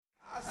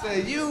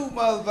said, you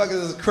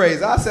motherfuckers is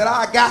crazy. I said,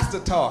 I got to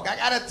talk. I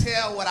got to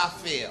tell what I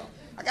feel.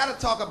 I got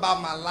to talk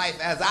about my life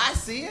as I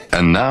see it.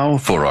 And now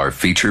for our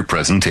feature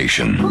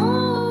presentation.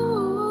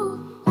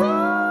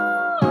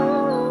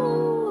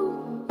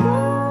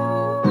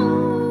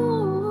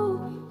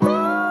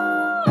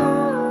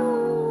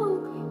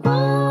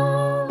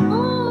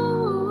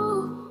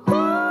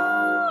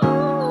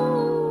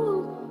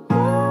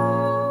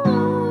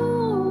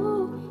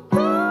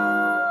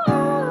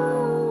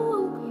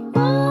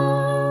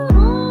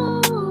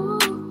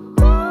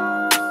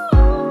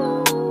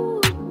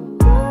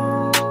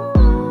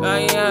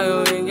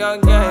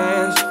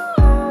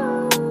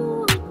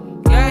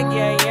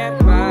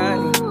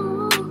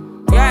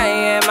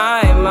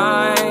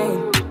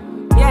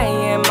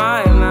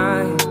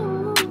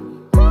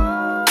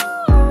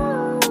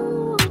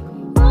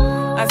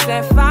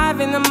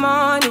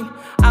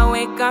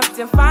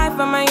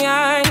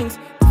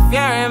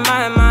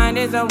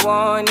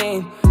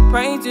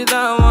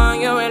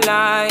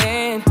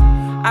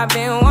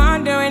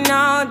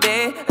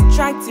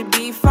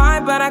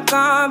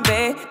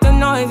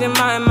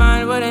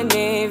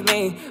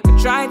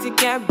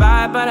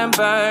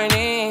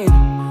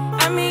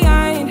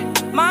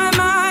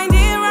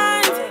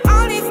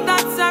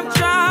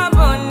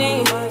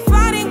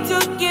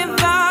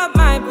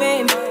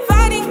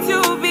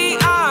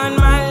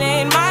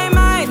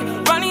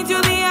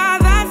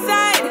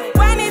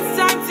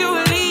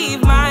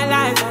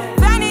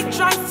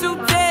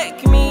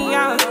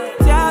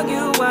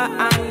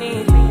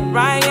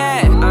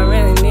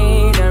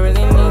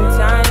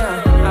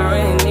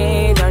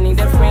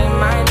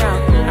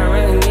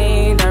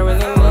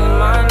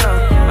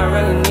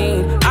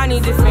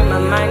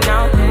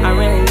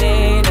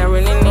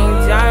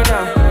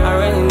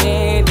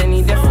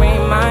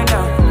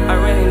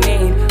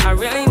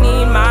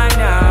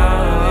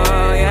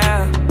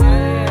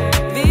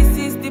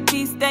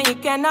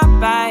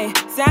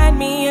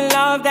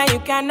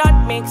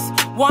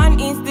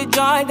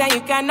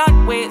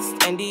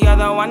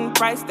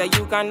 That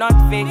you cannot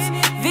fix.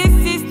 This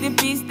is the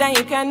peace that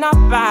you cannot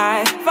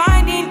buy.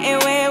 Finding a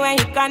way when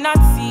you cannot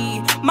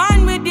see.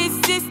 Man with this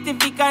system,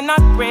 he cannot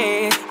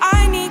pray.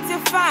 I need to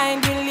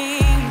find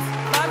relief.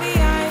 But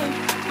behind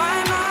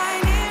my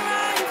mind, it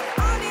runs.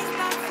 All these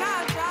thoughts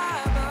are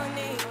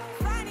troubling.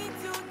 Finding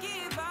to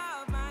give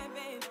up my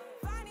babe.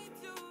 Finding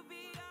to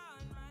be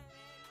on my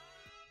lane.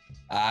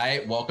 All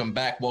right, welcome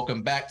back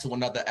to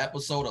another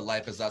episode of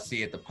Life as I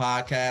See It, the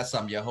podcast.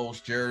 I'm your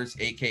host, Jers,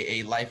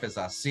 aka Life as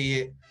I See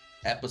It.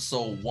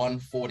 Episode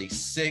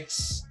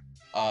 146.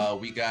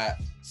 We got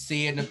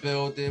C in the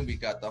building. We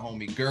got the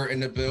homie Gert in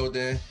the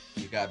building.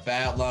 We got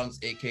Bad Lungs,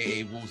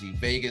 aka Woozy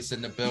Vegas,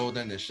 in the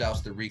building. And shouts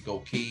to Rico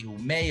Key, who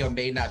may or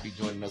may not be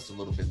joining us a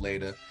little bit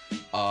later.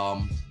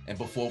 And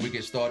before we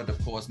get started,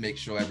 of course, make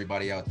sure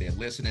everybody out there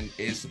listening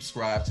is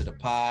subscribed to the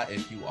pod.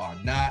 If you are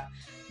not,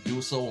 do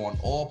so on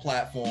all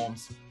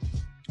platforms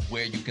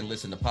where you can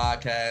listen to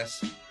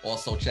podcasts.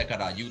 Also, check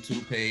out our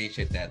YouTube page.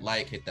 Hit that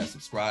like, hit that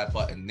subscribe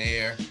button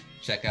there.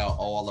 Check out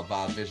all of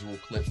our visual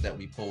clips that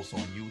we post on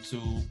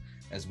YouTube,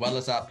 as well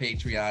as our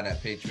Patreon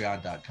at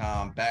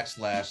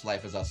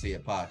patreon.com/Life as I See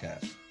It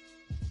podcast.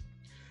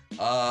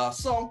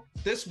 So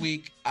this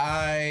week,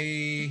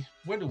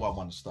 where do I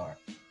want to start?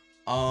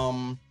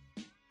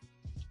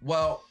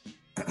 Well,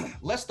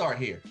 let's start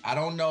here. I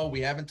don't know. We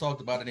haven't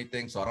talked about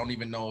anything, so I don't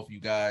even know if you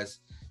guys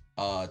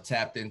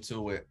tapped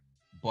into it,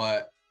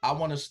 but I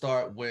want to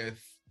start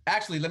with,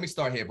 actually, let me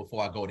start here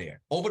before I go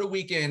there. Over the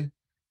weekend,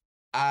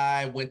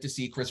 I went to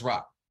see Chris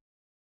Rock.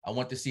 I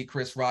went to see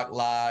Chris Rock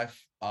live.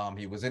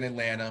 He was in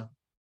Atlanta.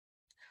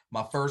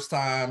 My first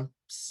time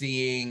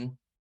seeing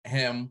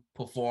him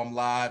perform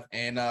live,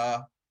 and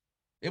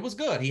it was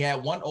good. He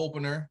had one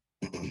opener,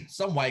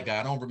 some white guy,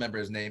 I don't remember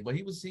his name, but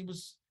he was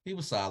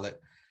solid.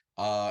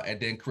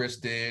 And then Chris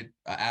did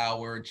an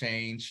hour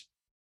change.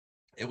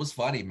 It was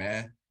funny,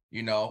 man.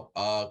 You know,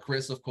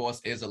 Chris, of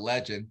course, is a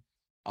legend.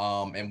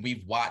 And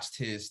we've watched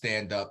his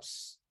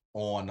stand-ups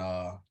on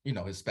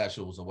his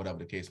specials or whatever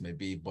the case may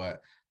be,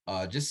 but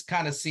just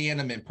kind of seeing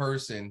him in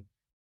person,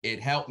 it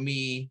helped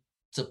me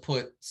to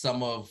put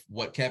some of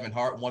what Kevin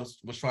Hart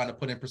was trying to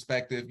put in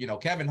perspective. You know,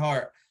 Kevin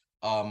Hart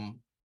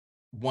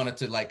wanted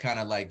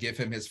to give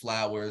him his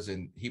flowers,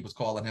 and he was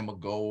calling him a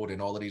goat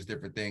and all of these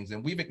different things,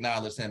 and we've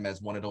acknowledged him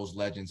as one of those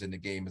legends in the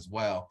game as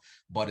well.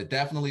 But it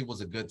definitely was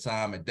a good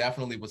time. It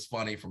definitely was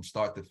funny from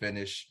start to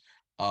finish,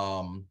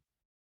 and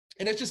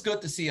it's just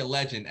good to see a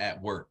legend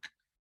at work.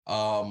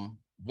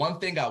 One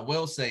thing I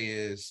will say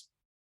is,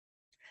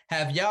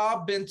 have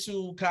y'all been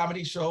to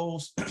comedy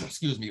shows,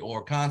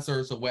 or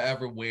concerts or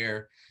wherever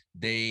where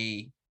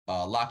they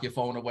lock your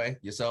phone away,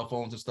 your cell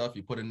phones and stuff,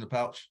 you put it in the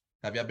pouch?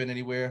 Have y'all been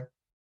anywhere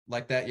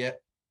like that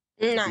yet?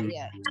 Not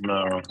yet.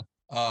 No.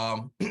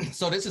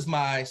 So this is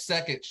my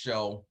second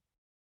show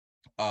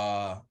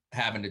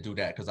having to do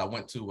that, because I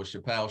went to a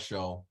Chappelle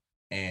show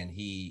and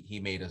he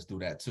made us do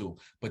that too.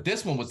 But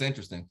this one was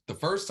interesting. The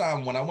first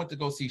time when I went to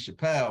go see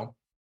Chappelle,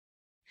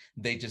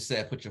 they just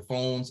said, put your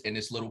phones in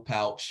this little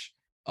pouch.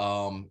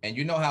 And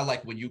you know how,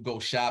 like, when you go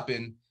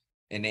shopping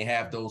and they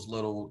have those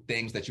little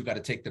things that you got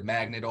to take the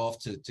magnet off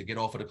to get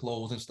off of the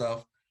clothes and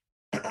stuff.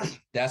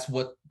 That's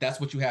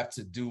what you have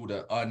to do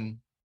to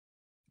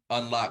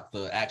unlock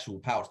the actual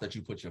pouch that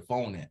you put your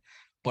phone in.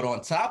 But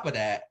on top of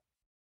that,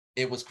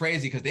 it was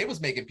crazy because they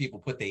was making people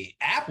put their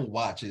Apple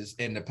Watches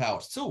in the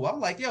pouch too. I'm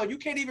like, yo, you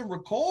can't even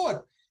record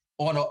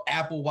on an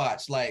Apple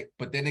Watch. Like,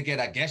 but then again,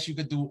 I guess you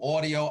could do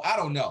audio. I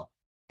don't know.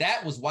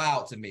 That was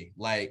wild to me.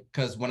 Like,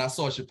 because when I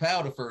saw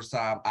Chappelle the first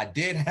time, I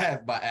did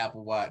have my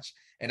Apple Watch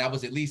and I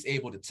was at least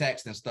able to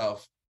text and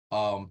stuff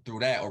through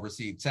that or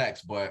receive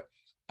text. But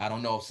I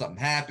don't know if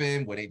something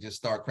happened where they just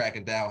start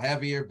cracking down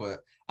heavier, but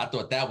I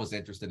thought that was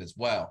interesting as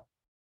well.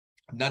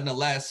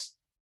 Nonetheless,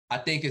 I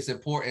think it's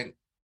important,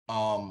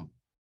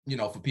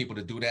 for people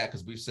to do that,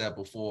 because we've said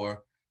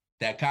before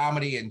that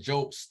comedy and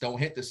jokes don't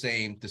hit the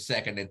same the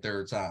second and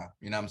third time.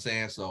 You know what I'm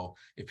saying? So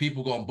if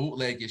people gonna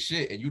bootleg your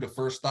shit and you the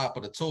first stop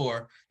of the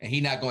tour and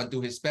he not going to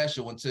do his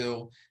special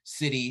until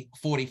city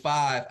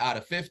 45 out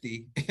of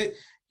 50,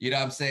 you know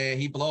what I'm saying?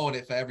 He blowing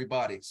it for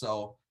everybody.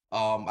 So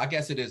I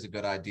guess it is a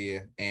good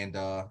idea, and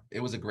it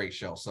was a great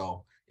show.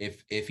 So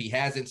if he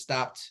hasn't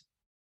stopped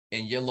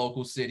in your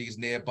local cities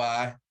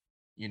nearby,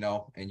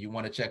 and you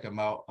want to check him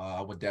out,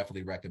 I would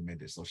definitely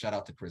recommend it. So shout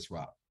out to Chris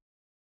Rock.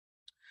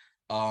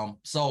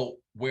 So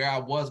where I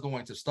was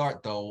going to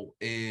start though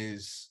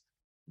is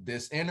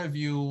this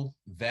interview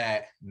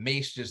that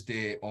Mace just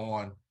did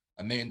on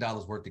 $1 Million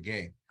Worth of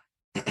Game.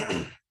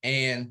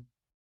 And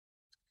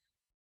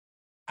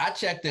I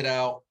checked it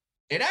out.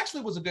 It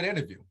actually was a good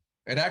interview.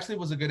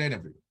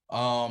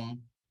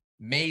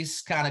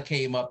 Mace kind of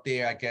came up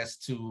there, I guess,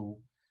 to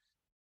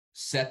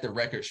set the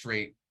record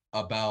straight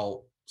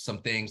about some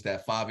things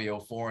that Fabio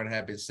Foreign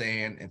had been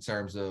saying in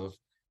terms of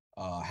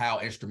how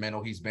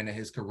instrumental he's been in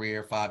his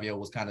career. Fabio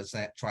was kind of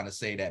trying to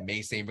say that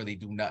Mace ain't really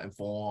do nothing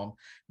for him.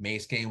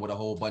 Mace came with a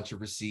whole bunch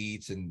of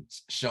receipts and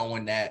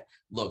showing that,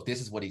 look,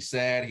 this is what he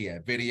said. He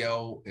had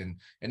video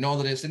and all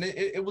of this. And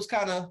it was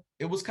kind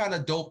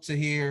of dope to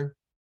hear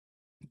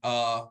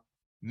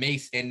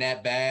Mace in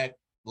that bag.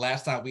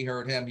 Last time we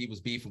heard him, he was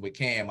beefing with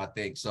Cam, I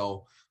think.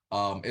 So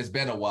it's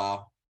been a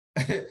while.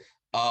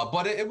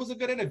 But it was a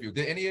good interview.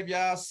 Did any of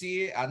y'all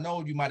see it? I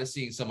know you might have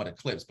seen some of the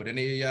clips, but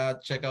any of y'all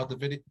check out the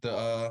video,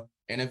 the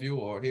interview,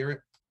 or hear it?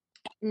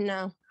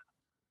 No,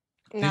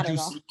 not Did you at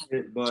all. See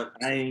it, but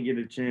I didn't get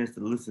a chance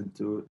to listen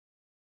to it.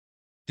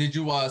 Did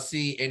you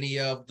see any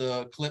of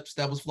the clips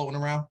that was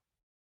floating around?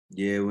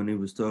 Yeah, when he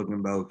was talking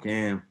about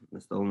Cam,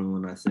 that's the only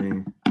one I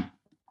seen.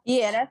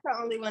 Yeah, that's the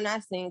only one I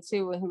seen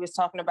too. When he was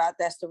talking about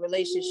that's the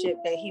relationship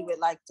that he would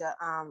like to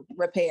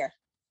repair.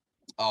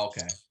 Oh,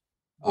 okay.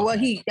 Well,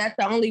 that's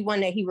the only one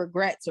that he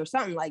regrets or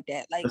something like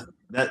that. Like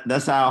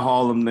That's how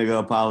Harlem nigga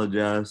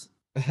apologized.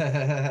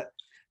 that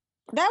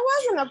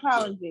was an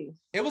apology.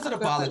 It was an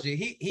apology.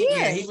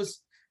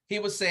 He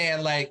was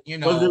saying, like,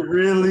 Was it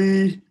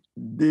really?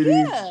 Did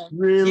Yeah. he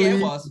really? Yeah,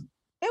 it was.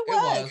 It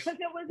was because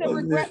it was a Was it?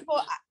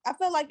 regretful. I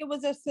feel like it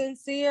was a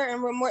sincere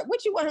and remorse.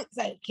 What you want him to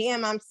say,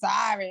 Kim? I'm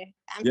sorry.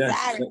 I'm Yes,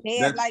 sorry,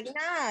 Kim. that- Like, nah,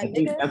 I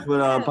think nigga. that's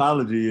what an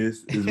apology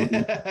is when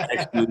you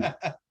actually,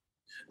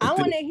 I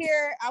want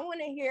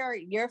to hear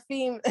your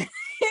female,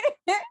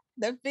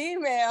 the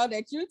female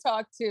that you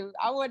talk to.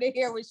 I want to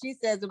hear what she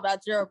says about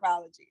your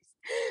apologies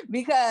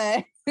because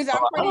I'm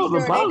I pretty don't sure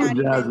they're not apologize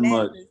even that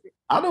much. sincere.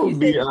 I don't You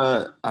be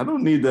said- I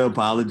don't need to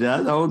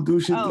apologize. I don't do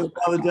shit Oh. to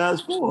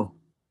apologize for.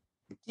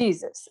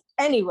 Jesus.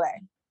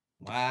 Anyway,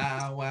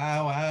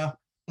 Wow.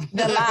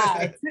 the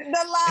lies,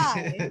 the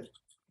lies.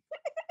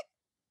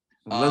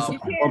 Unless You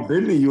I bump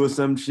into you or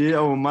some shit,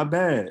 oh my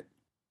bad.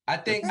 I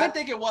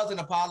think it was an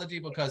apology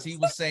because he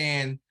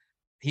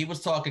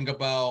was talking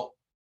about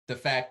the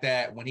fact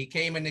that when he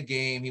came in the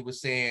game, he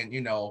was saying,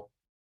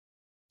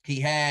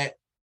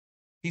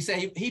 he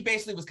said he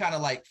basically was kind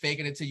of like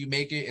faking it till you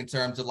make it in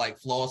terms of like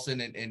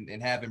flossing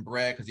and having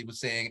bread, because he was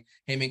saying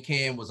him and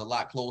Cam was a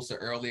lot closer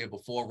earlier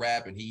before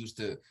rap, and he used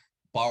to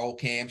borrow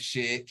Cam's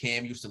shit.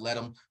 Cam used to let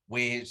him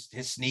wear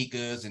his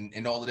sneakers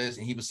and all of this,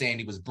 and he was saying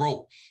he was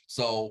broke.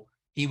 So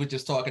he was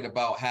just talking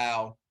about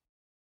how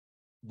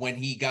when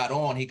he got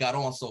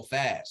on so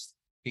fast.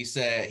 He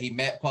said he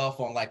met Puff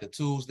on like a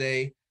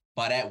Tuesday.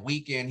 By that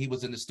weekend, he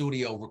was in the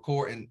studio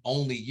recording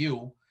Only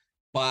You.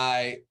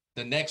 By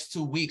the next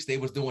 2 weeks, they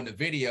was doing the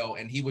video,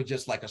 and he was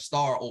just like a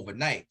star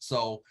overnight.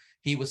 So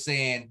he was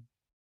saying,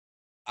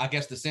 I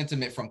guess the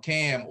sentiment from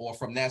Cam or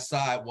from that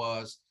side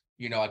was,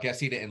 I guess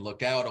he didn't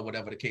look out or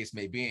whatever the case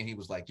may be. And he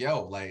was like,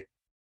 yo, like,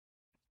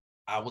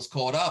 I was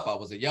caught up. I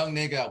was a young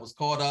nigga. I was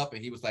caught up.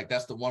 And he was like,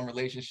 that's the one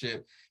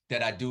relationship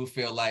that I do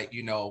feel like,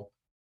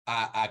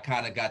 I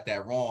kind of got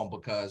that wrong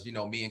because,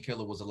 me and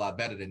Killer was a lot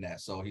better than that.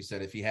 So he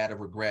said if he had a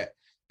regret,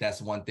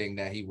 that's one thing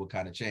that he would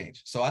kind of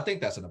change. So I think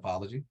that's an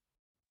apology.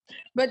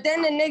 But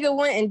then the nigga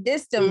went and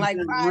dissed him like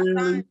 5 Really?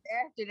 times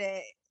after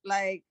that.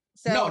 Like,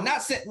 so No,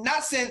 not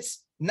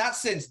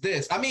since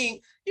this. I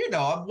mean,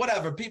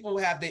 whatever. People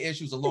have their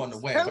issues along the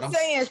way. But I'm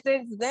saying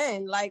since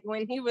then, like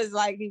when he was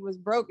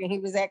broken, he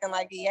was acting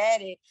like he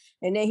had it,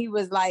 and then he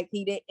was like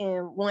he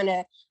didn't want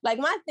to. Like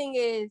my thing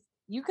is,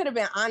 you could have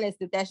been honest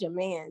if that's your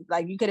man.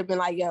 Like you could have been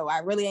like, yo, I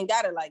really ain't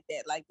got it like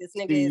that. Like this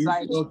nigga is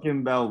like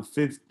talking about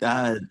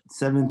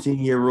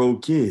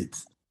 17-year-old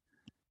kids.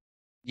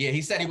 Yeah,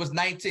 he said he was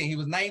 19. He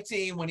was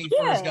 19 when he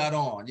first got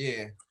on.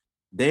 Yeah.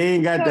 They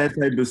ain't got that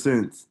type of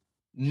sense.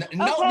 No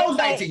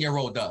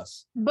 19-year-old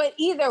does. But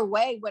either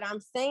way, what I'm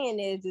saying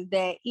is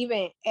that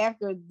even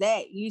after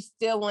that, you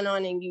still went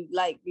on and you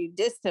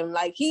dissed him.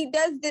 Like he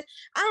does this.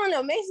 I don't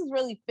know. Mason's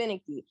really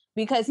finicky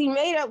because he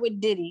made up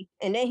with Diddy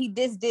and then he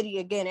dissed Diddy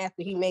again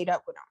after he made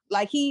up with him.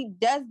 Like he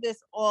does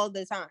this all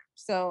the time.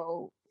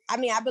 So I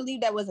mean, I believe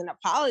that was an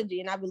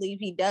apology and I believe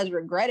he does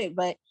regret it,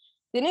 but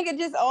the nigga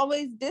just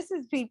always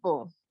disses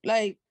people.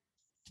 Like,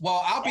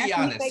 well, I'll be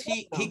honest.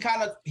 He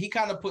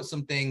kind of put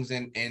some things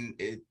in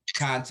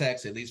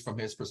context, at least from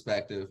his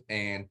perspective,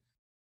 and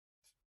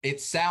it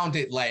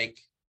sounded like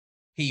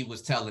he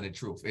was telling the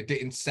truth. It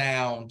didn't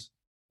sound,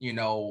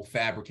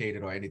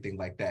 fabricated or anything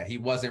like that. He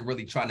wasn't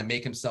really trying to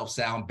make himself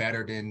sound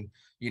better than,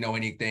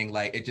 anything.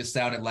 Like it just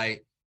sounded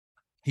like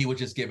he was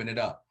just giving it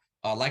up.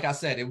 Like I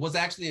said, it was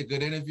actually a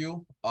good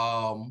interview.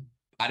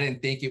 I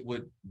didn't think it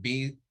would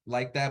be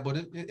like that,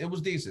 but it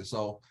was decent.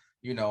 So,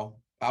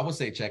 I would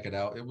say check it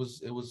out. It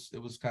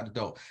was kind of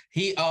dope.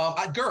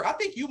 I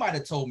think you might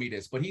have told me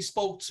this, but he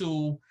spoke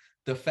to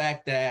the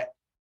fact that,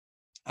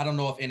 I don't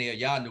know if any of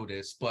y'all knew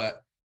this,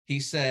 but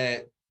he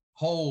said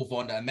Hove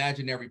on the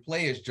Imaginary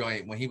Players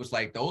joint when he was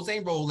like, those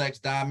ain't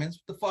Rolex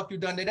diamonds. What the fuck you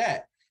done to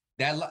that?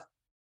 That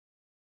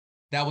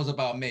was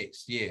about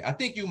Mace. Yeah, I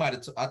think you might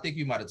have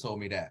told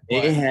me that.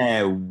 But they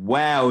had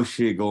wild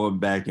shit going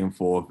back and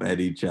forth at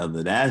each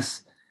other.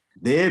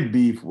 Their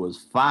beef was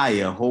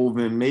fire. Hove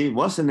and Mace.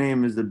 What's the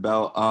name is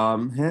about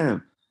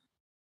him?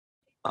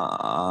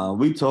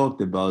 We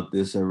talked about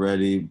this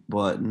already,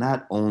 but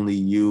not only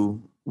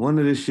you. One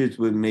of the shits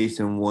with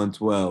Mason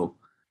 112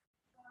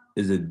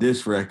 is a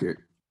diss record.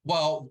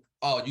 Well,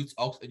 you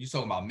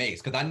talking about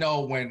Mace? Because I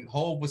know when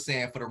Hove was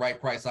saying for the right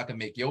price I can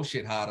make your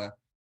shit hotter.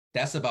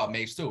 That's about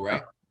Mace too,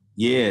 right?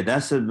 Yeah,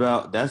 that's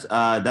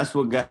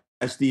what got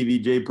Stevie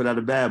J put out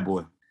a Bad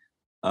Boy.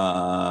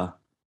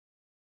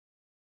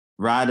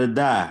 Ride or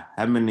Die.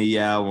 How many of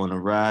y'all want to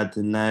ride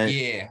tonight?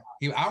 Yeah,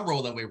 I'm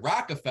rolling with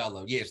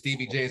Rockefeller. Yeah,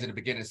 Stevie J's in the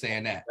beginning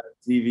saying that.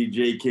 Stevie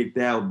J kicked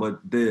out, but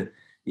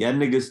y'all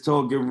niggas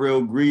talking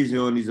real greasy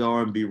on these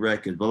R&B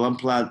records. Well, I'm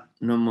plotting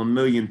them a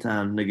million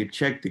times, nigga.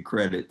 Check the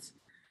credits.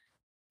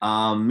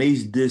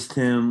 Mace dissed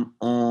him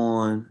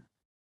on.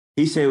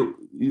 He said,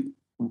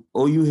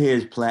 "All you hear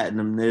is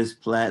platinum this,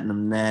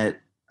 platinum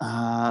that."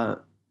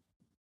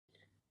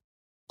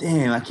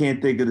 Damn, I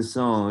can't think of the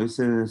song. He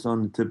said it's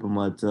on the tip of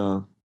my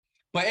tongue.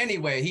 But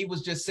anyway, he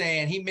was just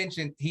saying, he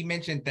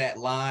mentioned that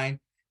line,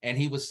 and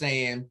he was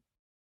saying,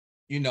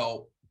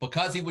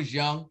 because he was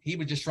young, he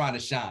was just trying to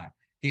shine.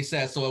 He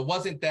said, so it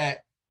wasn't that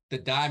the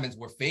diamonds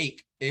were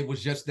fake. It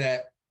was just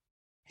that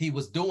he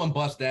was doing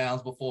bust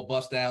downs before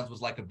bust downs was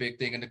like a big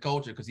thing in the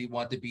culture because he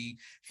wanted to be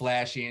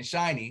flashy and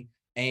shiny.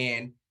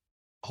 And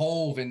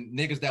Hove and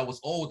niggas that was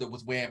older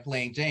was wearing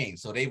plain Jane.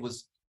 So they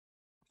was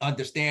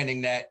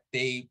understanding that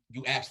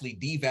you actually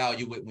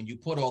devalue it when you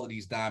put all of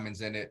these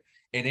diamonds in it.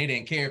 And they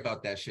didn't care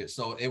about that shit.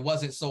 So it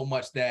wasn't so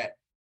much that,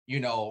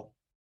 the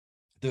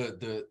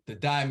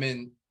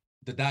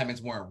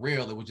diamonds weren't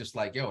real. It was just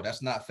like, yo,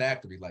 that's not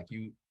factory. Like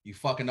you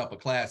fucking up a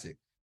classic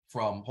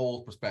from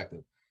Hove's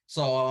perspective.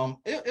 So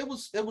it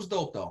was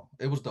dope though.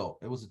 It was dope.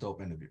 It was a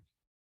dope interview.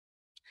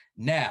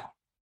 Now,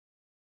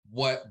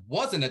 what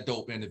wasn't a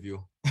dope interview?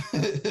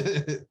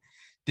 Did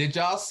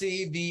y'all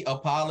see the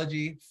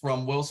apology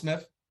from Will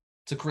Smith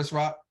to Chris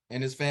Rock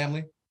and his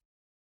family?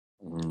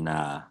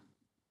 Nah.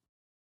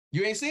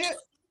 You ain't see it?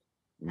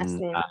 I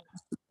see it.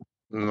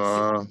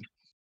 No.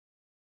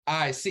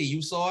 I see.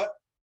 You saw it?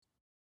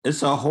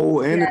 It's a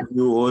whole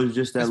interview, or it's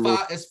just that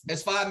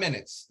it's 5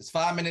 minutes. It's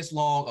 5 minutes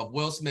long of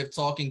Will Smith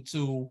talking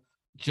to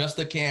just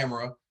the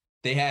camera.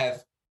 They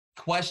have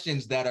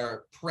questions that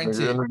are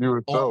printed.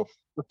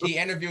 He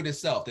interviewed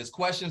himself. There's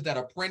questions that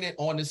are printed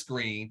on the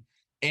screen,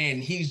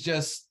 and he's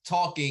just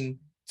talking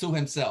to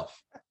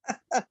himself.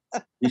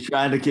 He's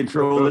trying to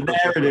control the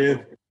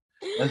narrative.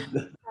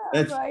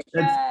 That's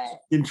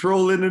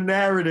controlling the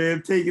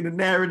narrative, taking the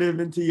narrative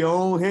into your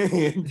own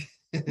hand.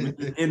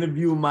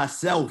 Interview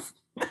myself.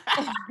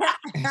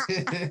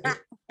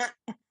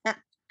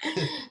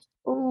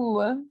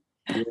 Ooh.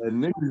 Yeah,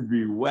 niggas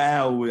be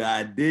wild with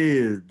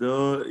ideas,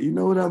 dog. You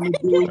know what I'm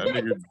gonna do? That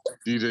nigga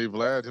DJ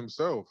Vlad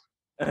himself.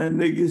 That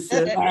nigga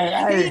said, he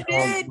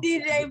did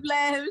DJ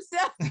Vlad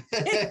himself.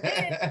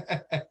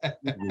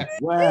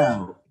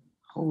 Wow.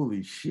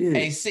 Holy shit.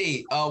 Hey,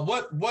 C,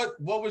 what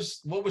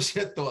was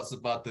your thoughts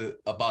about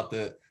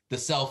the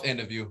self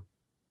interview?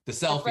 The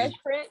selfie.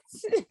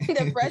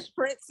 The Fresh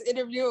Prince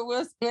interview with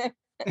Will Smith.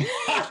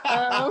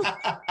 I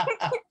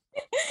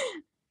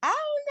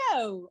don't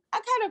know. I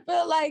kind of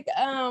feel like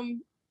I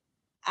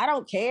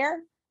don't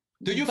care.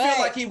 Do you feel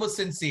like he was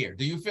sincere?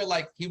 Do you feel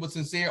like he was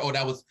sincere, or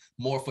that was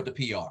more for the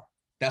PR?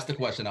 That's the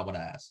question I want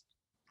to ask.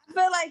 I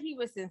feel like he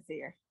was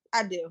sincere.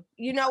 I do.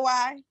 You know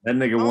why? That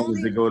nigga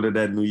wanted to go to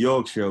that New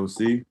York show,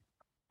 see?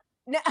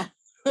 No.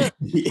 I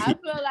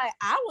feel like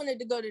I wanted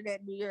to go to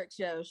that New York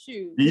show.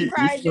 Shoot, He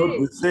probably felt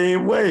did. the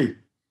same way.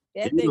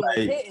 That He thing was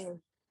like, hitting.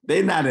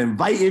 They not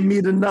inviting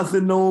me to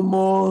nothing no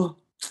more.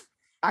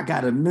 I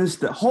gotta miss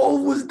the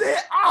Hove was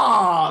there.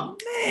 Oh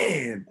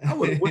man, I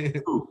would have went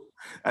too.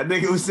 I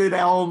think it would say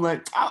that home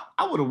like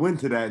I would have went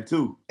to that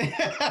too.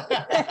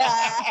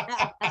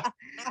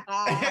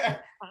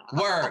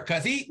 Word,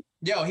 cause he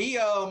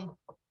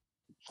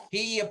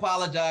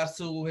apologized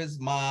to his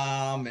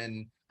mom,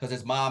 and because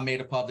his mom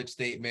made a public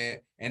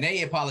statement, and then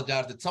he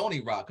apologized to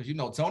Tony Rock, because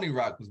Tony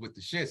Rock was with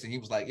the shits, and he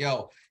was like,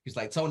 he's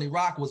like, Tony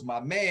Rock was my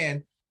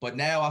man, but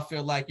now I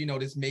feel like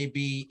this may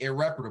be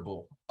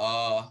irreparable.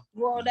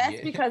 Well,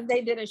 that's because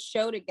they did a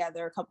show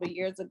together a couple of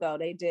years ago.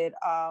 They did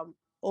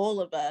All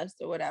of Us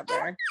or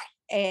whatever,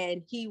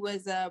 and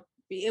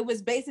it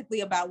was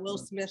basically about Will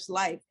Smith's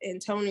life,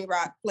 and Tony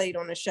Rock played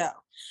on the show.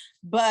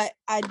 But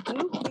I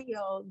do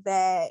feel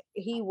that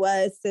he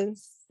was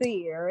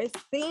sincere. It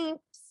seems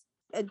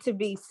to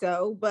be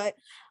so, but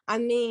I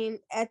mean,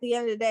 at the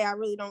end of the day, I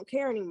really don't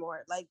care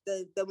anymore. Like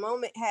the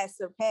moment has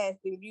surpassed,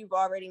 and you've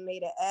already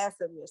made an ass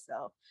of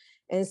yourself.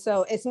 And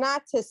so it's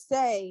not to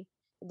say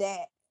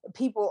that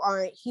people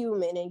aren't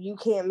human and you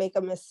can't make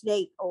a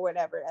mistake or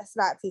whatever. That's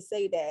not to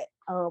say that,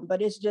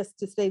 but it's just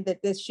to say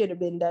that this should have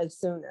been done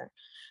sooner.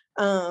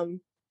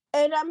 And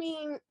I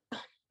mean,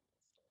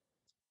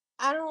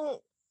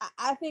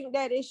 I think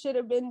that it should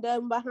have been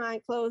done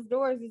behind closed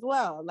doors as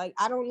well. Like,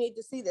 I don't need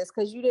to see this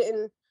because you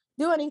didn't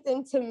do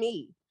anything to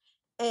me.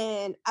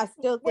 And I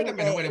still think Wait a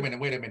minute.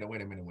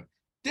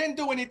 Didn't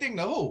do anything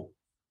to who?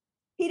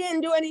 He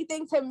didn't do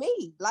anything to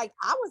me. Like,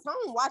 I was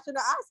home watching the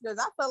Oscars.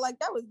 I felt like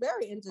that was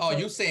very interesting. Oh,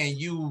 you saying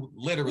you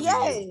literally?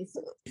 Yes.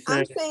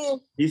 I'm saying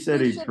he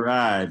said he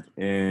tried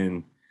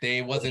and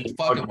they wasn't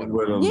fucking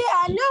with him. Yeah,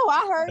 I know.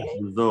 I heard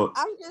it.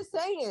 I'm just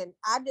saying.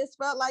 I just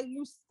felt like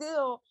you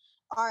still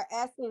are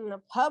asking the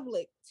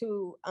public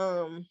to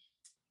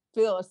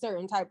feel a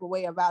certain type of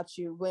way about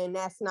you when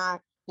that's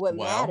not what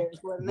matters.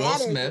 What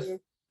matters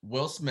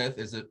Will Smith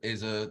is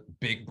a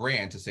big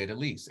brand, to say the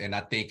least, and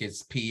I think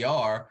it's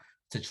PR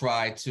to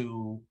try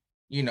to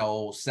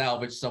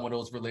salvage some of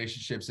those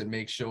relationships and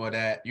make sure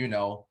that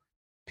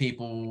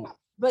people.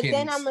 But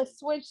then I'm gonna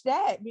switch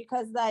that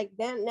because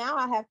then now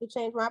I have to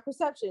change my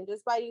perception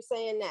just by you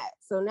saying that.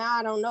 So now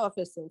I don't know if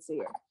it's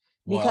sincere.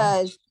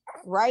 Because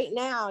right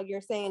now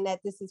you're saying that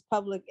this is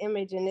public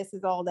image and this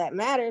is all that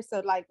matters.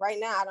 So right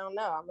now, I don't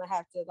know. I'm gonna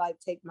have to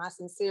take my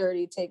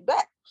sincerity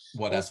back.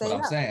 Well, that's what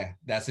I'm saying.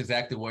 That's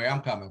exactly where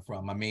I'm coming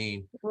from. I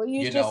mean, well,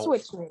 you just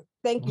switched me.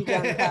 Thank you,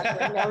 Johnny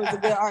Cochran. That was a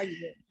good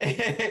argument.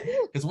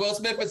 Because Will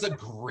Smith is a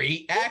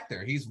great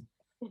actor. He's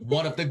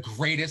one of the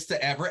greatest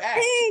to ever act.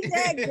 He ain't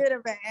that good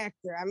of an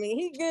actor. I mean,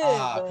 he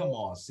good. Come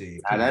on, C.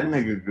 That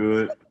nigga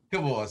good.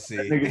 Come on, C.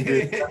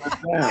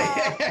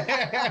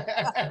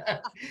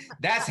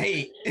 That's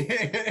hate.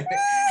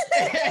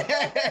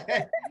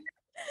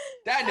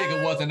 That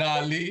nigga wasn't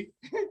Ali.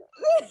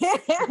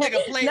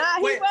 Nigga played. He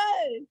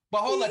was.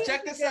 But hold on,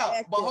 check this out.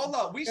 But hold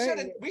on, we should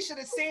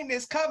have seen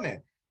this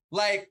coming.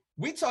 Like,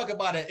 we talk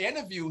about an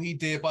interview he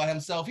did by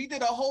himself. He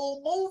did a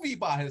whole movie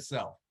by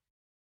himself.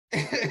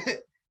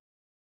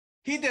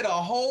 He did a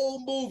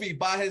whole movie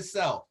by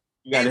himself.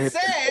 And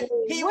said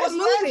he was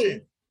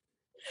Legend.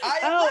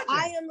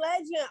 I Am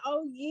Legend.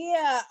 Oh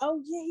yeah.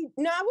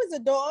 No, I was a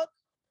dog.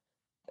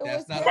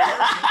 That's not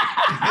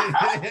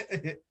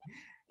it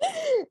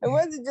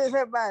wasn't just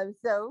him by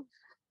himself.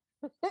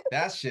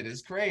 That shit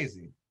is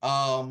crazy.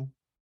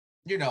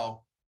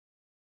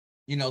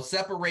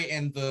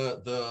 Separating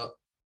the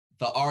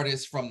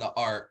artist from the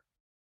art,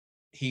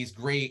 he's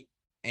great,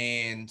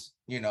 and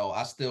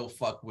I still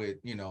fuck with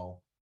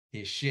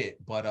his shit,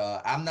 but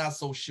I'm not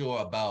so sure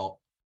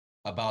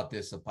about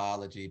this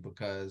apology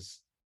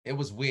because it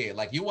was weird.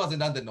 Like, you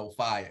wasn't under no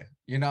fire.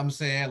 You know what I'm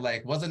saying?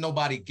 Like, wasn't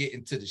nobody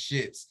getting to the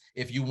shits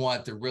if you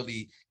want to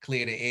really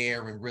clear the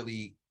air and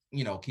really,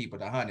 keep it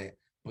 100.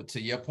 But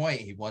to your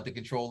point, he wanted to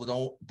control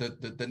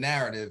the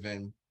narrative,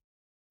 and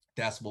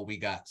that's what we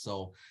got.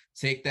 So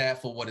take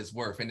that for what it's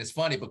worth. And it's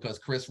funny because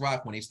Chris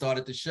Rock, when he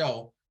started the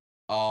show,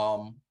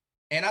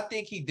 and I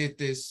think he did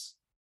this,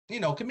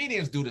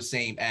 comedians do the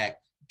same act,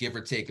 give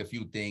or take a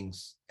few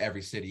things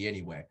every city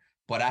anyway.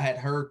 But I had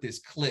heard this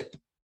clip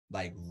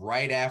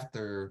right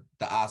after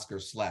the Oscar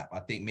slap. I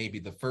think maybe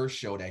the first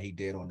show that he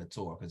did on the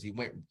tour, because he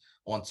went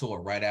on tour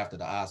right after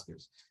the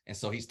Oscars. And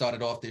so he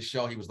started off this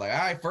show. He was like, all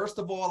right, first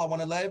of all, I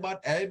want to let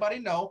everybody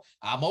know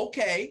I'm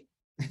okay.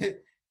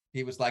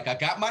 He was like, I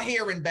got my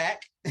hearing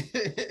back.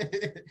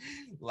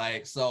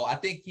 So I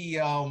think he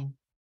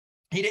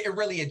didn't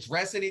really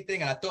address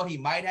anything. And I thought he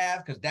might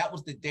have, because that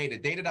was the day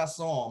that I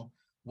saw him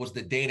was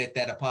the day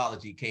that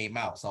apology came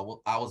out.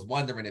 So I was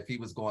wondering if he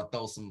was going to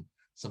throw some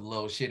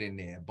little shit in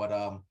there, but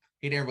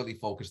he didn't really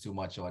focus too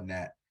much on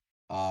that.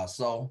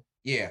 So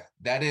yeah,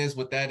 that is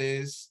what that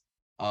is.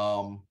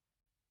 And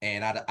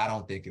I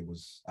don't think it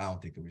was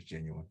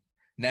genuine.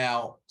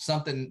 Now,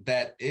 something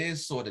that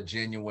is sort of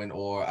genuine,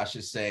 or I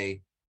should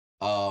say,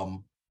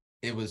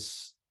 it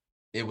was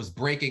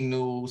breaking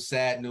news,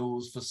 sad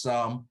news for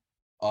some.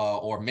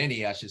 or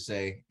many, I should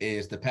say,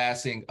 is the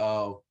passing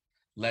of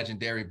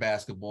legendary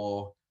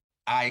basketball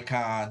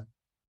icon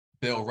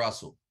Bill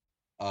Russell.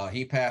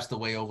 He passed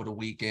away over the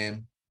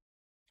weekend.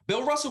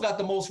 Bill Russell got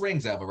the most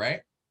rings ever,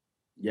 right?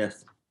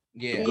 Yes.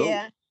 Yeah.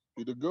 Yeah.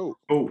 He the GOAT.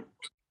 Oh,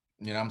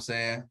 You know what I'm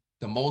saying?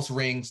 The most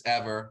rings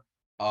ever.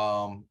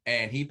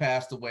 And he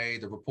passed away.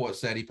 The report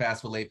said he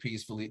passed away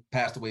peacefully.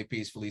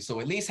 So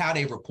at least how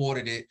they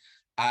reported it,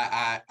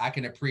 I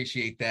can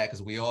appreciate that,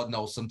 because we all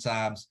know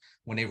sometimes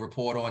when they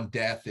report on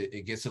death,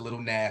 it gets a little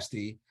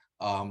nasty.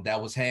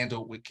 That was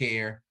handled with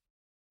care.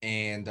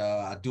 And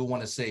I do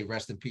want to say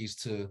rest in peace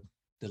to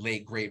the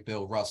late great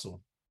Bill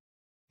Russell.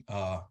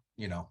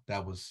 You know,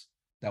 that was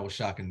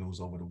shocking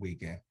news over the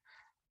weekend.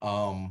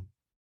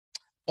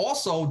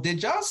 Also,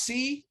 did y'all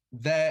see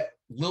that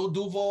Lil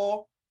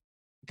Duval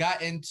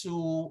got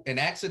into an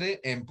accident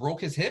and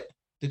broke his hip?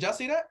 Did y'all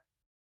see that?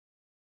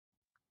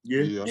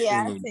 yeah. Yeah, seen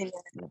I've him seen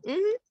that.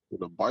 Mm-hmm.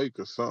 with a bike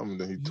or something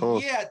that he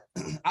tossed. Yeah,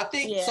 I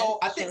think Yeah, so.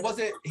 I think sure. was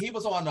it he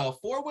was on a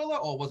 4-wheeler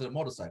or was it a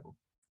motorcycle?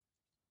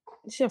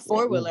 It's your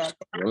 4-wheeler.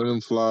 One of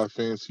them fly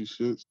fancy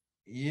shits.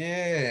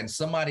 Yeah, and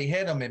somebody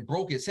hit him and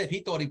broke his hip. He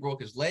thought he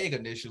broke his leg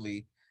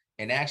initially,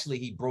 and actually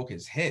he broke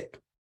his hip.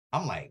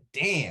 I'm like,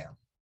 damn.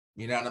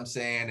 You know what I'm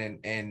saying?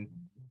 And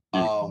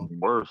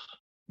Worse.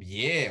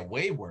 yeah,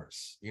 way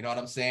worse. You know what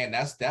I'm saying?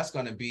 That's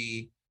going to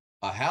be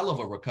a hell of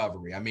a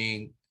recovery. I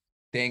mean,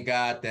 thank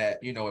God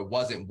that, you know, it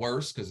wasn't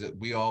worse, because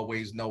we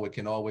always know it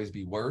can always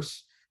be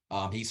worse.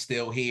 He's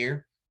still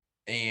here,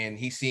 and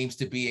he seems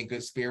to be in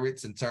good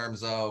spirits in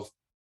terms of,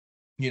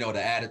 you know,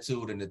 the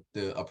attitude and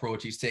the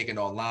approach he's taking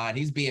online.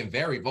 He's being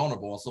very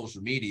vulnerable on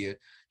social media.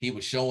 He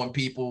was showing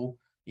people,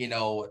 you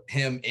know,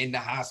 him in the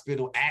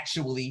hospital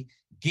actually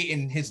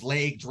getting his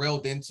leg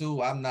drilled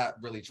into. I'm not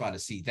really trying to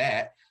see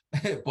that.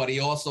 But he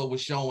also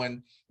was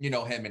showing, you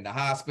know, him in the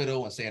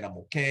hospital and saying I'm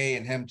okay,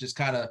 and him just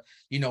kind of,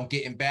 you know,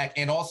 getting back,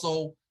 and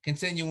also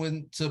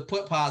continuing to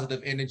put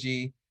positive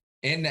energy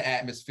in the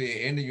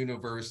atmosphere, in the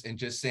universe, and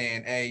just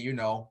saying, hey, you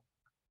know,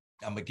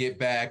 I'm gonna get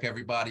back,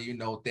 everybody, you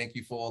know, thank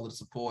you for all the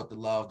support, the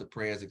love, the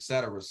prayers,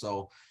 etc.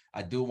 So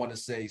I do want to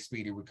say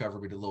speedy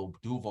recovery to Lil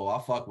Duval.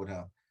 I fuck with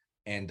him.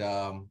 And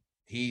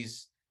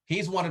he's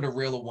one of the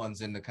realer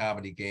ones in the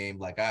comedy game.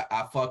 Like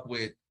I fuck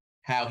with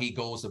how he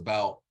goes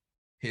about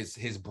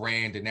his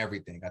brand and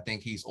everything. I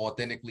think he's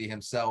authentically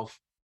himself,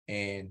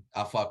 and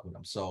I fuck with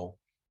him. So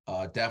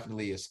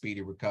definitely a speedy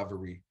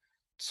recovery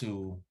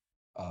to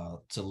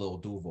Lil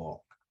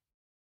Duval.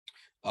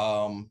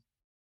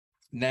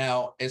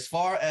 Now, as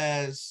far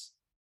as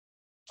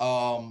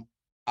I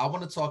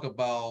want to talk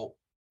about,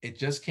 it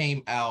just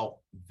came out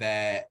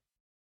that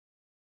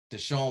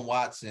Deshaun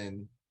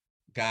Watson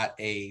got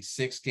a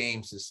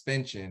 6-game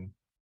suspension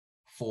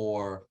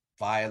for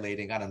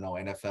violating, I don't know,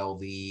 NFL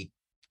league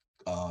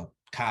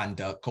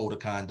conduct, code of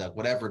conduct,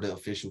 whatever the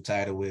official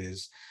title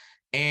is.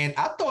 And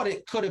I thought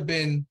it could have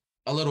been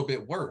a little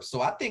bit worse.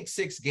 So I think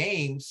 6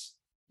 games,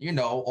 you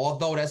know,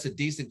 although that's a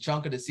decent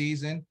chunk of the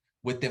season,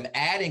 with them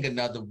adding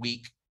another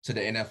week to the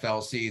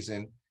NFL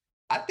season,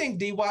 I think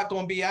D-Watt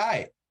gonna be all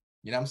right.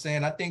 You know what I'm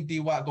saying? I think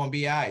D-Watt gonna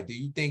be all right. Do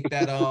you think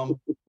that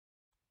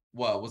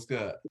what's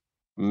good?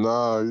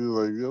 Nah,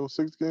 you're like, yo,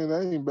 6 games,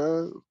 that ain't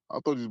bad. I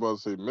thought you was about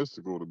to say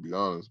mystical, to be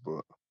honest,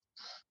 but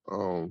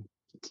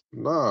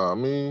nah, I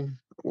mean,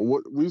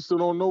 what we still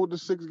don't know what the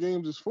 6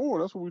 games is for.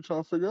 That's what we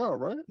trying to figure out,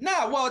 right?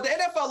 Nah, well, the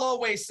NFL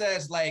always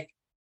says, like,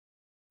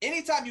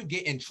 anytime you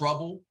get in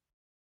trouble,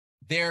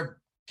 they're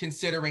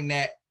considering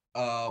that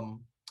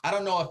I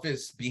don't know if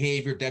it's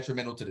behavior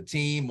detrimental to the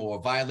team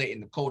or violating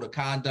the code of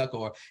conduct,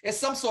 or it's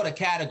some sort of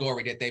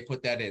category that they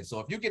put that in.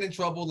 So if you get in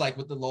trouble, like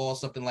with the law or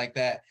something like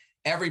that,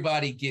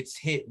 everybody gets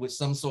hit with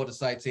some sort of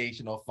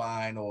citation or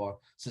fine or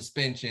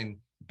suspension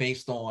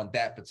based on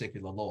that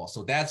particular law.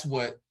 So that's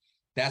what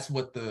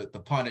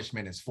the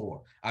punishment is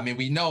for. I mean,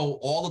 we know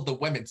all of the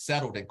women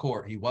settled in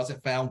court. He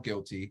wasn't found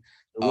guilty.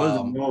 It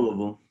wasn't all of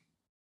them.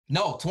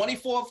 No,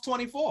 24 of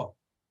 24.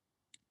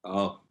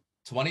 Oh.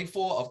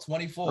 24 of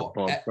 24.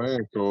 That's what I'm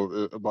saying.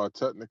 So by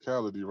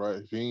technicality, right?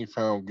 If he ain't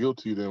found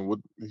guilty, then what?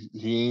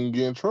 He ain't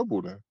get in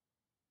trouble then,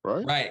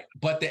 right? Right.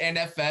 But the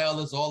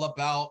NFL is all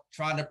about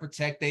trying to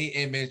protect their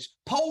image.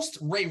 Post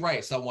Ray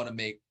Rice, I want to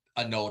make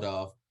a note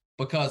of,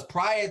 because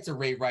prior to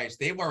Ray Rice,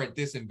 they weren't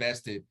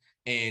disinvested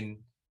in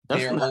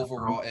their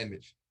overall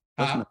image.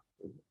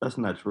 That's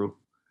not true.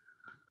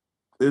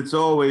 It's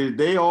always,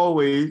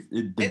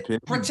 it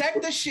depends.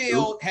 Protect the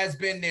Shield has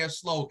been their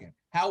slogan.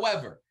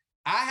 However,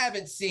 I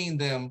haven't seen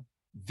them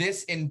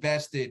this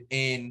invested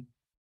in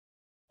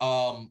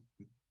the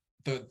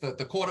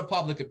court of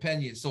public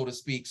opinion, so to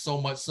speak,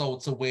 so much so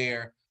to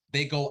where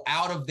they go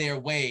out of their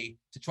way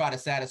to try to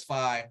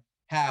satisfy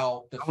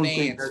how the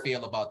fans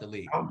feel about the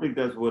league. I don't think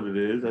that's what it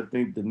is. I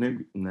think the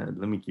nigga. Nah,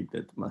 let me keep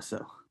that to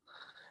myself.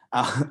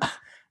 I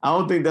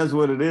don't think that's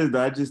what it is,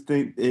 though. I just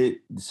think the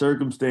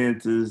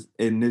circumstances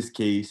in this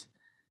case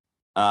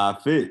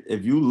fit.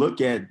 If you look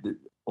at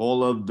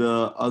all of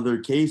the other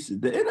cases,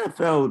 the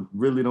NFL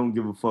really don't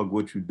give a fuck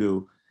what you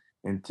do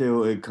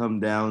until it come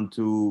down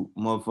to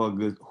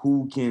motherfuckers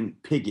who can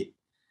pick it.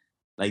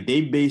 Like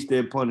they base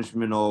their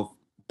punishment off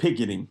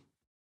picketing.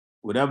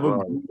 Whatever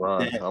group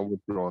Right. I'm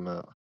with you on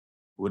that.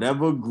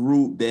 whatever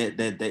group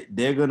that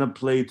they're gonna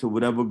play to,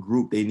 whatever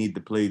group they need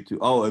to play to.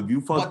 Oh, if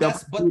you fucked up,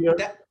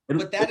 it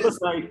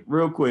looks like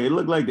real quick. It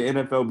looked like the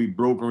NFL be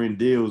brokering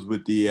deals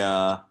with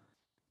the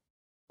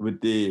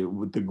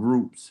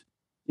groups.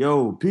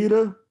 Yo,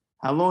 Peter,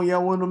 how long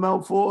y'all want them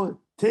out for?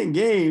 10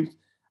 games.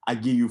 I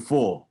give you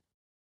 4,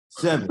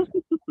 7,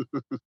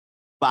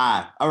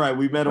 5. All right,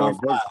 we met on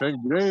 5.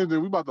 10 games,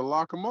 we about to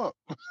lock them up.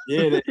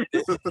 Yeah,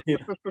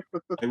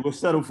 they will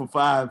settle for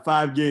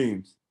 5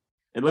 games.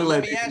 Well,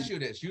 let me ask you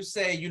this. You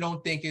say you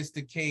don't think it's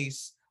the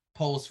case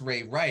post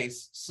Ray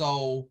Rice.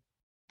 So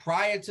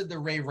prior to the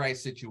Ray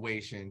Rice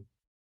situation,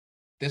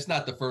 that's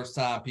not the first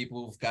time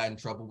people have gotten in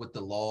trouble with the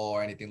law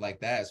or anything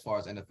like that as far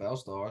as NFL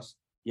stars.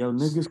 Yo,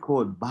 niggas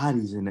caught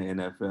bodies in the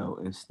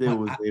NFL and still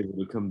was able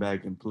to come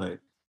back and play.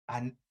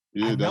 That's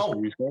what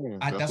he's saying.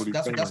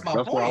 That's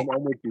my point.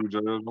 I'm with you,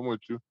 Judge. I'm with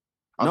you.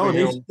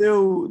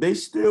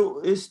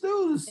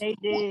 They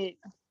did.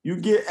 You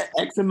get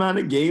X amount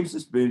of game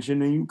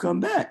suspension and you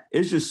come back.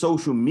 It's just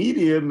social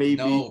media, maybe.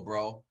 No,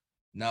 bro.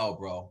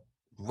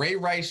 Ray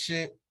Rice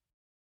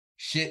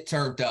shit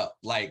turned up.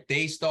 Like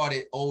they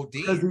started OD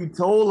because he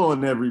told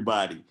on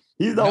everybody.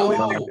 He's the only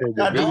one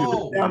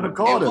down the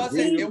Carter.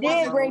 He did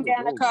bring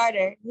down the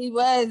Carter. He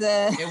was.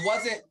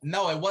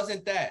 It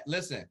wasn't that.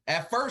 Listen,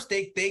 at first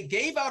they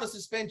gave out a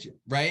suspension,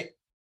 right?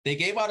 They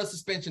gave out a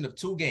suspension of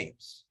 2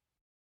 games,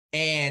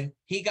 and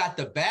he got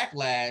the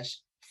backlash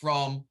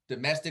from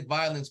domestic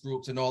violence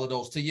groups and all of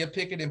those. To your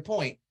picketing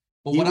point,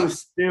 but he was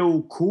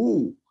still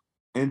cool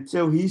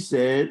until he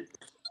said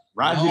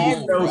Roger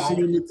Goodell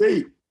seen the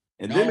tape,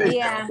 and then they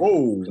said,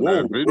 "Whoa!"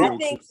 I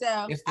think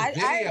so. It's the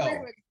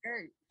video.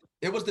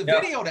 It was the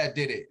video that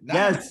did it.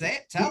 Not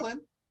telling.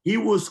 He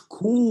was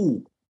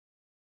cool.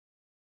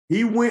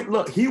 He went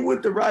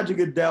to Roger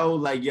Goodell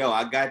like, yo,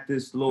 I got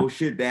this little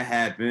shit that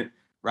happened.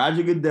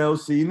 Roger Goodell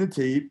seen the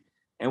tape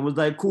and was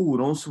like, cool,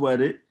 don't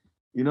sweat it.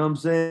 You know what I'm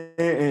saying?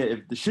 And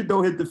if the shit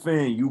don't hit the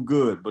fan, you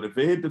good. But if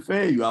it hit the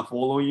fan, you gotta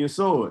fall on your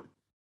sword.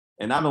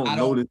 And I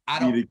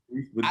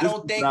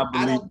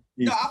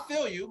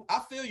feel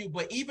you.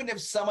 But even if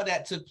some of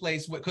that took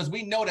place, because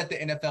we know that the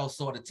NFL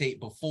saw the tape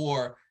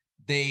before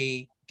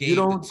they gave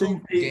the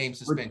 2-game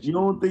suspension. You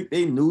don't think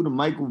they knew the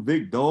Michael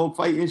Vick dog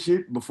fighting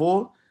shit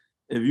before?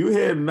 If you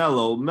hear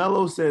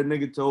Mello said,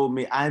 nigga told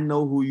me, I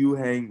know who you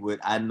hang with.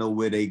 I know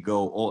where they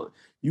go. Or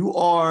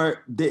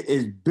there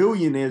is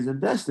billionaires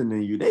investing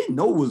in you. They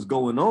know what's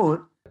going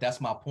on. That's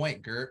my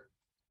point, Gert.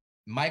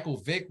 Michael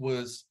Vick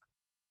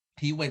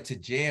he went to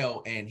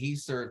jail and he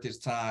served his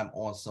time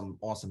on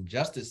some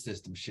justice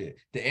system shit.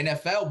 The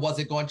NFL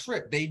wasn't going to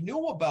trip. They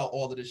knew about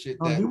all of the shit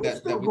that we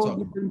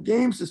talking about.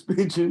 Game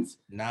suspensions.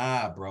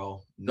 Nah,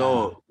 bro.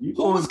 No. Who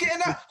was getting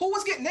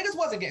niggas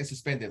wasn't getting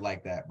suspended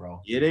like that,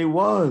 bro. Yeah, they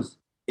was.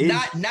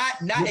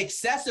 Not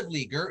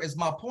excessively, Gert, is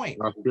my point.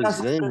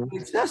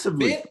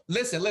 Excessively.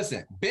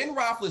 Listen. Ben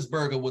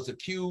Roethlisberger was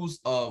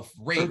accused of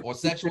rape or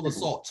sexual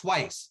assault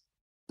twice.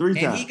 3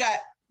 times. He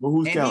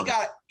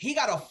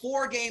got a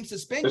 4-game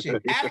suspension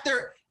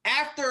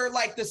after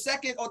like the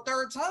second or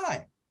third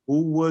time.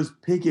 Who was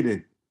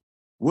picketing?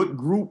 What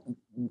group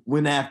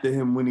went after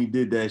him when he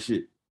did that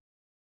shit?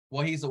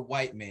 Well, he's a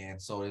white man,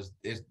 so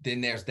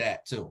there's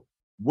that too.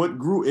 What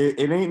group?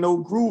 It ain't no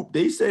group.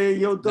 They say,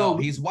 yo, dog.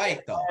 No, he's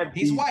white though.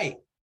 He's white.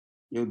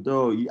 Yo,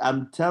 dog.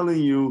 I'm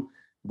telling you,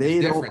 they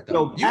it's don't. Different,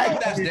 though. You know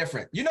that's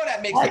different. You know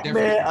that makes it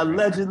different. Man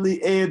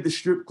allegedly aired the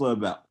strip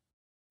club out,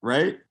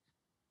 right?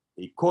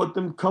 He caught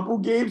them couple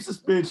game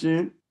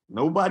suspension.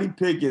 Nobody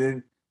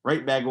picketing.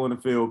 Right back on the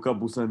field a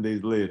couple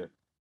Sundays later.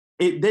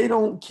 They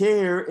don't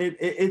care.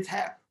 It's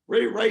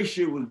Ray Rice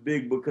shit was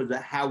big because of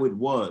how it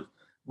was.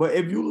 But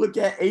if you look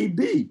at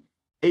AB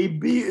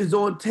is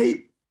on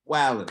tape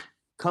wilding.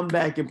 Come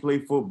back and play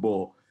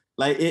football.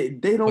 Like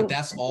they don't. But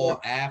that's all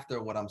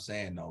after what I'm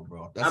saying, though,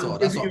 bro. That's all.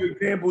 Giving you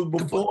examples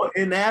before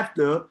and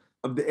after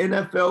of the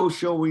NFL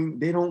showing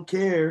they don't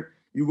care.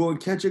 You're going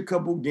to catch a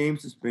couple game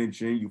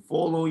suspension. You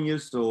fall on your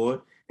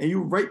sword, and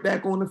you right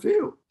back on the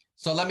field.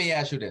 So let me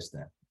ask you this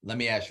then.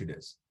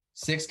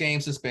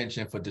 6-game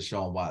suspension for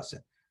Deshaun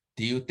Watson.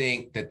 Do you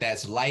think that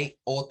that's light,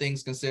 all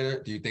things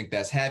considered? Do you think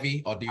that's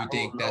heavy, or do you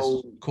think that's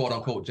quote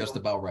unquote just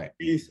about right?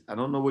 I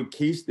don't know what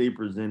case they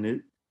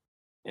presented.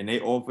 And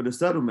they offered a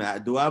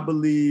settlement. Do I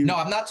believe? No,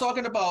 I'm not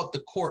talking about the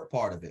court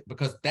part of it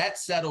because that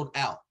settled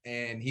out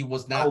and he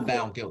was not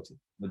found guilty.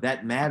 But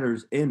that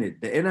matters in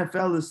it. The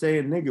NFL is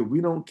saying, nigga,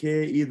 we don't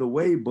care either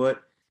way.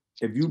 But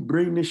if you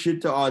bring this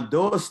shit to our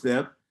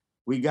doorstep,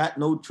 we got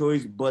no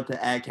choice but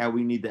to act how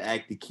we need to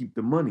act to keep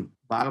the money.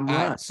 Bottom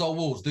line. Right, so,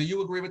 Wolves, do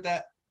you agree with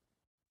that?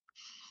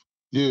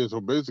 Yeah,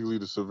 so basically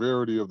the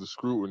severity of the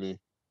scrutiny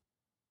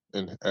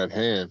at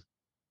hand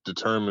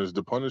determines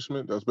the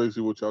punishment. That's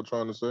basically what y'all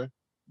trying to say?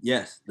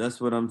 Yes,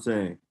 that's what I'm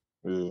saying.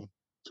 Yeah,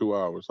 2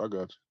 hours. I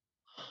got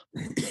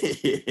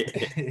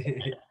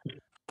you.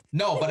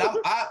 No, but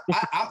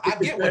I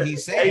get what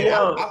he's saying. Hey,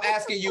 I'm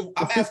asking you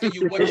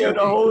what you the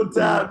whole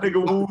time,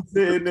 nigga, Wu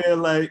sitting there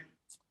like,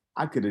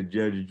 I could have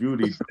judged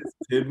Judy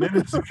 10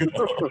 minutes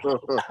ago.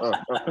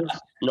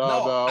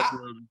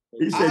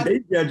 He said they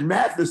judge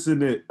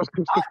Matheson it. I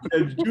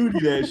judge Judy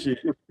that shit.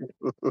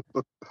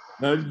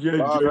 Not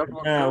judge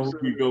now who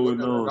be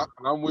going on.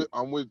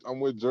 I'm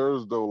with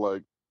Jers though.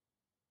 Like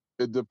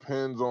it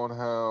depends on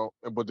how,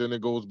 but then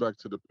it goes back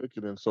to the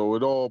picketing. So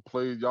it all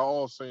plays. Y'all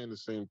all saying the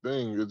same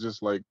thing. It's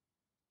just like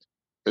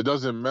it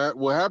doesn't matter.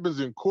 What happens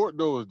in court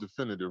though is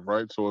definitive,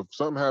 right? So if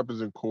something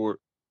happens in court,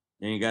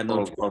 you ain't got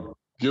no choice.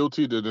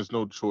 Guilty, then there's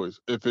no choice.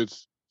 If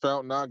it's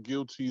found not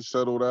guilty,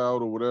 settled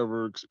out, or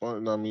whatever,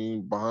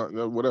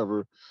 behind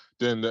whatever,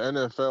 then the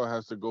NFL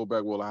has to go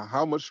back. Well,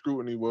 how much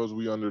scrutiny was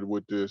we under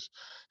with this?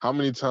 How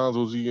many times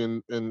was he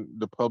in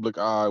the public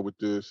eye with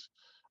this?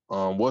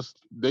 What's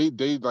they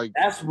like?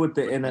 That's what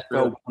the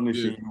NFL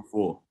punishing you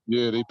for.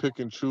 Yeah, they pick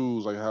and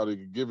choose like how they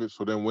can give it.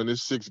 So then when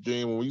it's 6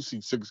 games, when you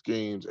see 6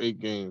 games, 8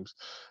 games,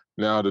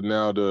 now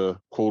the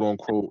quote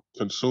unquote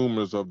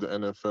consumers of the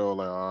NFL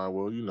like, all right,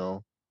 well, you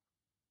know.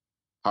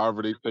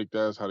 However they take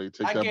that is how they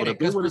take that. But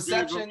because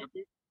perception.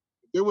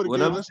 What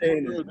I'm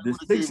saying is the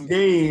 6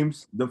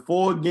 games, the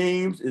 4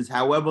 games is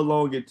however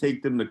long it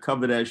take them to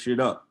cover that shit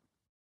up.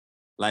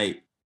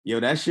 Like, yo,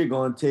 that shit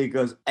gonna take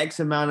us X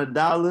amount of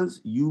dollars.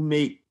 You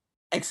make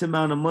X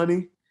amount of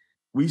money.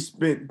 We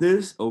spent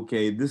this.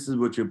 Okay, this is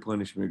what your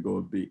punishment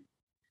gonna be.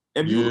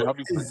 If you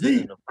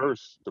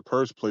the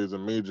purse plays a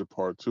major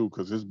part too,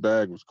 because his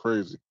bag was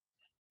crazy.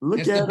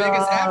 It's the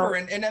biggest ever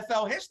in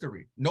NFL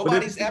history.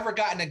 Nobody's ever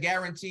gotten a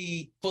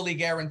fully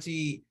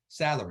guaranteed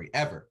salary,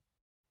 ever.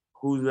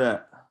 Who's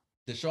that?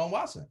 Deshaun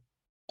Watson.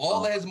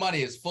 All of his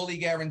money is fully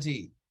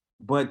guaranteed.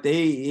 But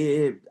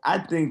I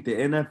think the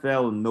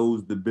NFL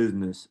knows the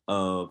business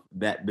of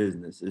that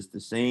business. It's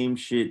the same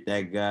shit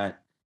that got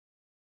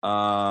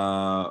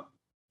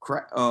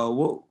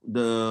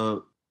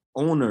the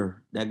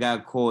owner that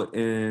got caught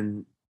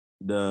in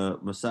the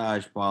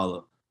massage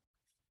parlor.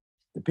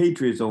 The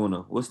Patriots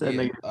owner. What's that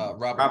name?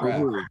 Robert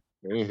Kraft.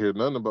 I ain't hear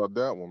nothing about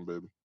that one,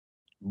 baby.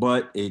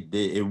 But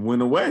it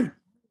went away.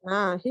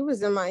 He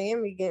was in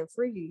Miami getting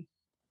freaky.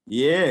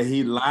 Yeah,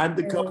 he lined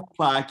a couple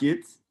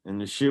pockets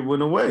and the shit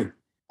went away.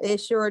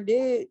 It sure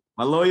did.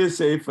 My lawyer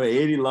said for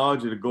Eddie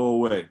Larger to go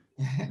away.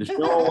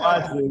 Deshaun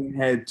Watson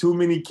had too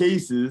many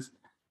cases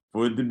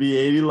for it to be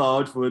Eddie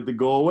Large for it to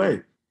go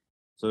away.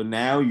 So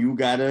now you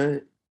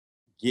gotta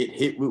get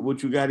hit with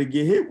what you gotta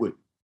get hit with.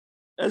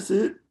 That's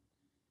it.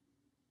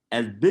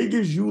 As big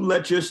as you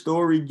let your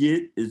story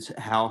get is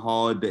how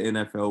hard the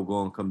NFL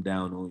gonna come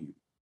down on you.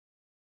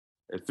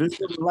 If it's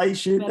some light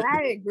shit, but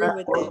I agree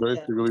with that.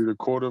 Basically, the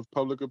court of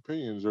public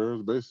opinion,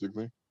 Jers,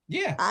 basically.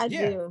 Yeah, I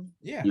do.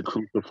 Yeah, you're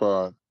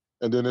crucified,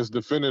 and then it's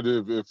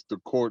definitive. If the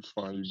courts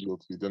find you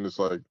guilty, then it's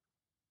like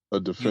a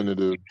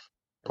definitive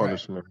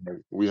punishment. Right.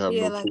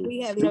 Like,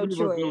 we have no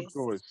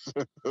choice.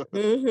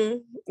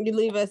 You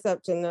leave us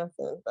up to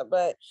nothing.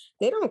 But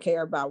they don't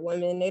care about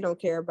women. They don't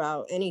care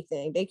about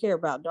anything. They care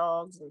about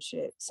dogs and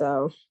shit.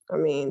 So, I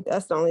mean,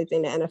 that's the only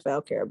thing the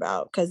NFL care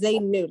about. Because they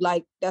knew,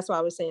 like, that's why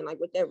I was saying, like,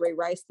 with that Ray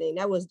Rice thing,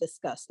 that was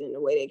disgusting, the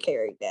way they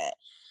carried that.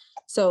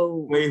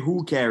 So. Wait,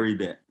 who carried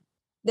that?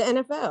 The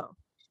NFL.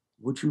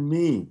 What you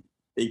mean?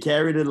 They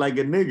carried it like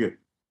a nigga.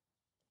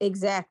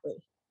 Exactly.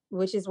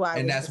 Which is why.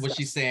 And that's what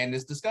she's saying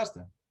is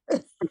disgusting.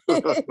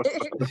 Judge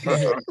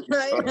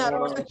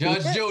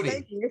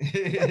Judy.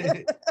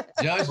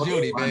 Judge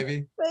Judy,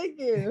 baby. Thank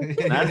you.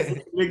 That's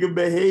nigga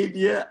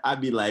behavior.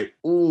 I'd be like,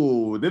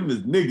 ooh, them is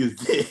niggas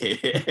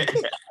there.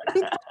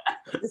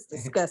 It's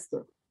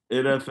disgusting.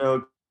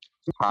 NFL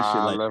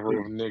high level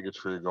of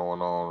niggatry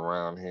going on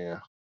around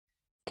here.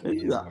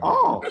 Like,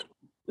 oh,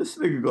 this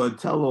nigga gonna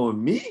tell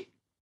on me?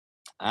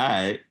 All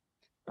right.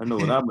 I know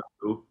what I'm gonna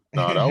do.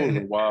 No, that was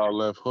a wild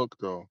left hook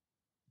though.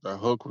 That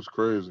hook was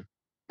crazy.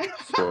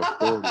 So,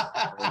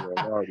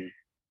 that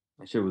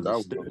shit was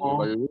like,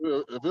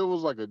 if it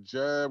was like a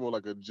jab or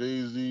like a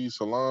Jay-Z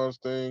Solange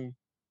thing,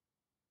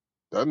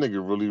 that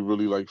nigga really,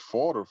 really like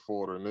fought her,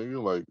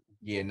 nigga. Like,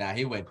 yeah, nah,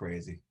 he went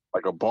crazy.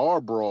 Like a bar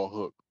brawl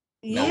hook.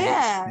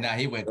 Yeah.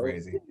 He went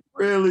crazy.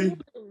 Really?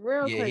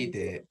 Real yeah, crazy. He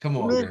did. Come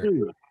on,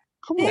 girl.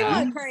 Come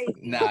on. Crazy.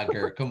 Nah,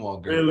 girl. Come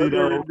on, girl. Really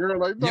though? Girl,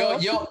 like, no.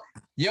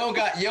 You don't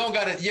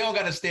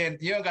gotta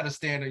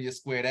stand on your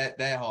square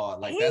that hard.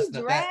 Like He that's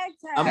not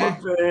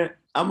that.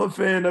 I'm a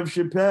fan of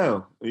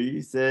Chappelle.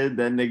 He said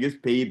that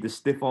niggas paid to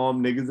stiff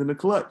arm niggas in the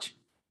clutch.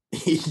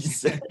 He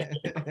said but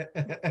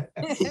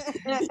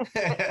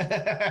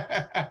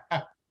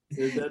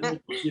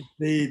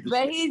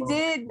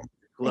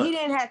he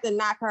didn't have to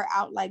knock her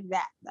out like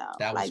that though.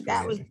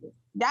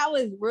 That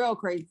was real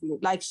crazy.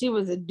 Like she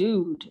was a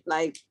dude.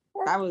 Like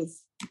that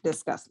was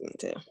disgusting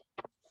too.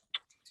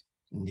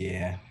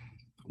 Yeah.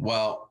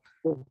 Well,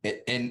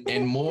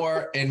 in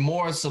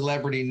more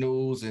celebrity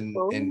news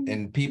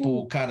and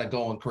people kind of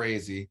going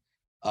crazy.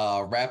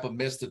 Rapper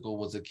Mystical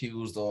was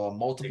accused of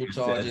multiple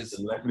charges.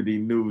 Celebrity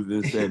news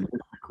and said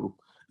Mystical.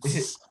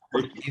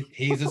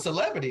 He's a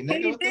celebrity,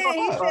 nigga. He did.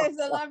 He said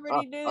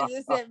celebrity news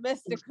and said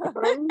Mystical.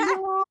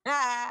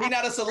 He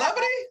not a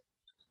celebrity?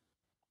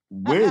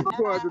 When?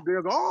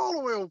 There's all the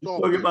way on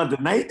top. Talking about the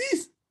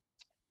 90s?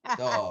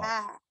 Dog.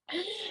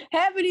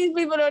 Half of these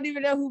people don't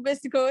even know who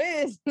Mystical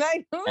is.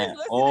 Like, who's At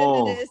listening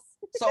all. to this?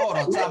 So hold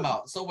on, time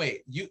out. So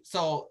wait,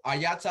 are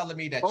y'all telling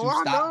me that Oh,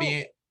 I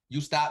know.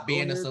 you stopped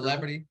being a ahead, bro.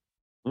 celebrity?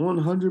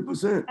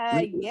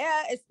 100%.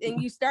 Yeah,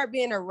 and you start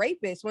being a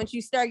rapist once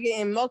you start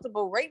getting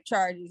multiple rape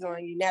charges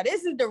on you. Now,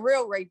 this is the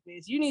real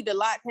rapist. You need to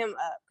lock him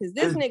up because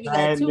this It's nigga got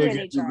mad too many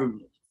niggas you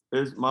charges. could-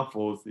 It's my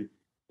fault. See.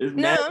 It's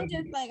No, mad I'm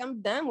just like,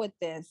 I'm done with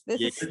this.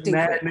 This Yeah, is it's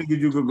mad stupid. niggas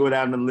you could go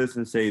down the list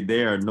and say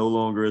they are no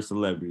longer a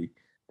celebrity.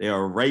 They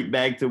are right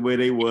back to where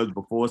they was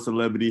before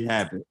celebrity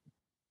happened.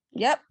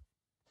 Yep,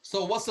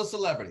 So what's a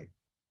celebrity?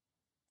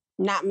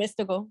 not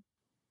Mystical.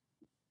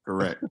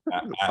 Correct.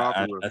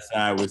 Popular. That's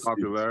how I was.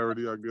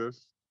 Popularity, I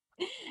guess.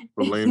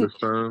 For layman's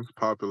terms,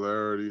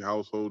 popularity,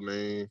 household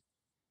name.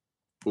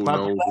 Who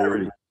knows?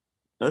 Popularity. Who.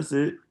 That's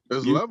it.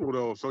 It's You- level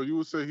though. So you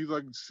would say he's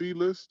like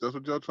C-list? That's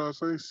what y'all trying to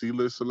say?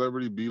 C-list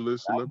celebrity,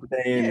 B-list celebrity?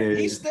 saying Yeah, is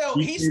he's still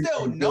he can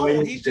known. enjoy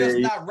his He's just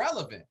day. not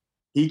relevant.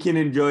 He can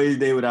enjoy his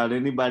day without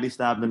anybody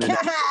stopping him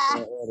for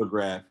an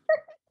autograph.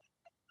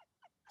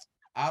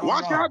 I don't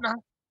Watch know. out now.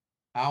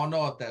 I don't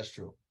know if that's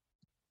true.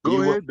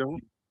 Go He ahead, though.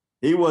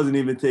 He wasn't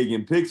even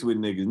taking pics with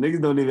niggas.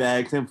 Niggas don't even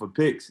ask him for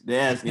pics. They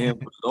asking him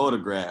for his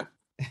autograph.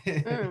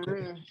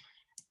 Mhm.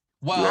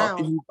 Well, Yeah,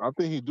 Wow. I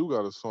think he do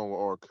got a song with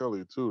R.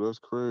 Kelly too. That's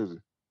crazy.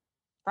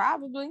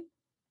 Probably.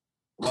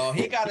 well,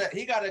 he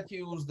got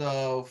accused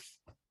of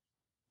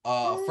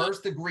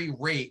first degree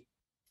rape,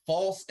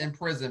 false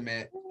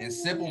imprisonment, and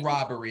simple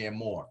robbery and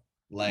more.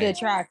 The Like,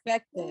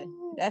 trifecta.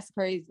 That's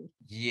crazy.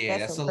 yeah,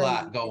 that's that's a so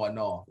lot crazy. going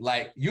on.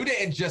 Like, you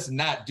didn't just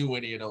not do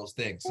any of those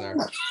things, sir.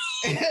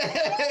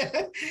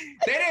 They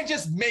didn't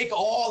just make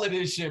all of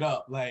this shit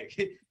up. Like,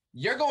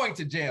 you're going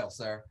to jail,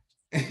 sir.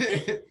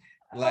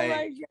 Like, oh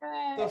my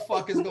the God.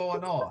 fuck is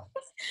going on?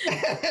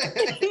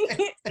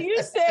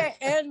 You said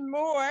and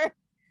more.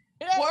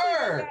 That's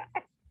Word.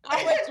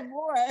 How much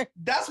more?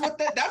 That's what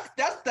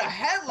that's the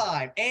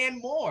headline and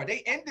more.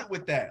 They ended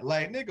with that.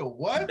 Like, nigga,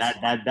 what?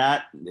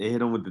 Dot. They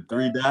hit him with the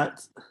 3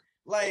 dots.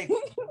 Like,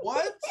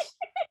 what?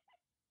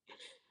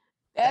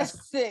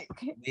 That's sick.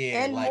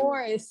 Yeah, And like,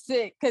 more is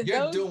sick. Because you're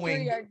those doing-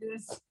 three are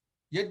just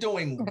you're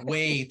doing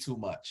way too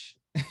much.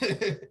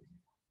 that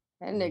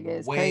nigga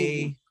is way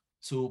crazy.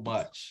 too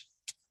much.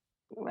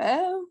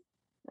 Well,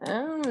 I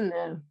don't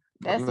know.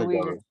 That's Nigga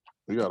weird.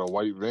 He got a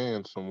white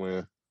van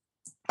somewhere.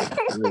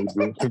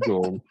 He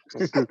doing-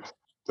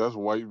 That's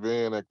white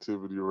van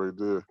activity right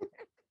there.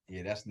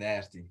 Yeah, that's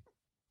nasty.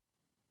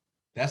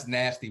 That's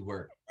nasty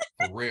work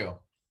for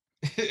real.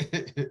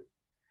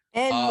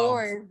 And Um,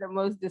 more is the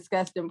most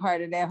disgusting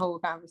part of that whole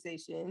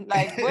conversation.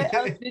 Like, what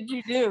else did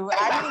you do?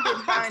 I need to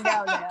find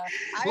out now. I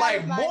gotta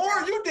Like, find more?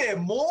 out. You did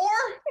more?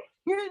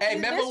 Hey,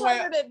 remember this when-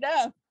 wasn't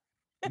enough.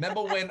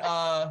 Remember when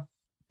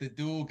the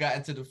dude got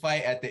into the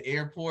fight at the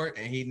airport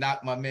and he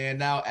knocked my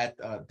man out at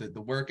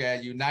the work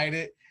at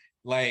United?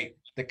 Like,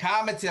 the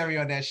commentary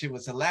on that shit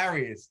was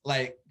hilarious.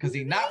 Like, because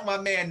he knocked my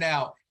man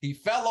out, he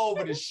fell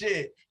over the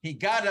shit, he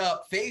got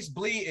up, face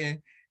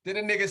bleeding. Then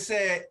the nigga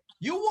said,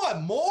 "You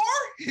want more?"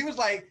 He was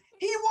like,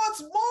 "He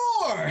wants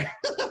more."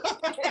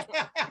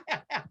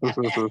 That's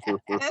what,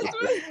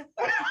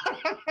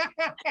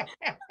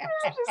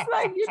 it's just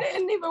like you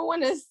didn't even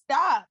want to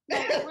stop.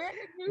 Like, where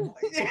did you?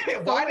 Yeah,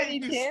 So why many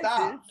didn't you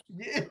stop?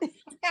 Yeah.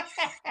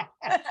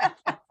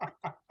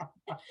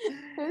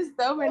 There's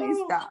so many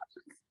Oh. stops.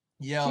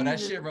 Yo, that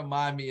Jesus. shit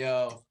remind me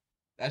of,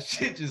 that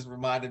shit just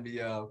reminded me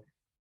of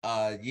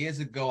years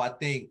ago. I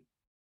think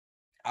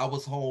I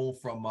was home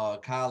from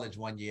college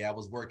one year. I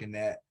was working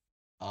at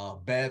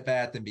Bed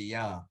Bath &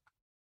 Beyond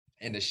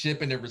in the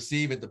shipping and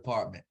receiving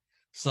department.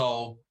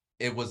 So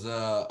it was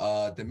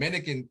a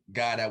Dominican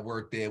guy that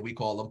worked there. We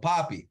call him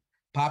Poppy.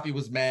 Poppy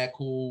was mad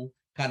cool,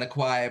 kind of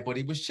quiet, but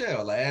he was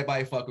chill. Like,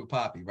 everybody fuck with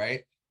Poppy,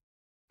 right?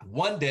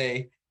 One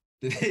day,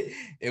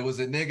 it was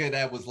a nigga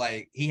that was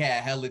like, he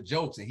had hella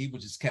jokes and he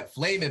would just kept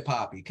flaming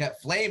Poppy, kept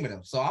flaming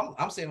him. So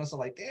I'm saying to myself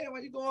like, damn,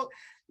 why you going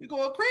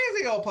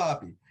crazy on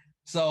Poppy?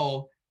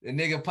 So the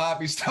nigga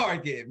Poppy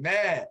started getting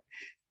mad.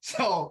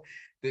 So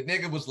the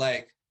nigga was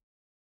like,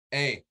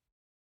 hey,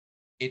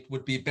 it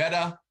would be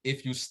better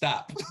if you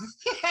stop.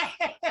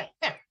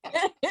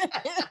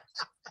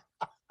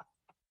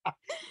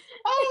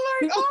 I'm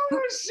like,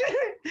 oh shit,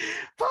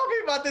 Poppy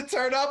about to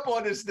turn up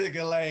on this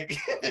nigga, like.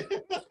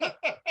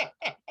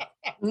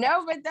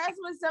 No, but that's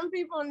what some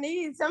people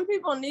need. Some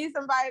people need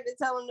somebody to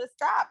tell them to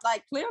stop.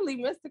 Like, clearly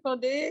Mystical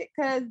did,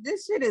 because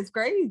this shit is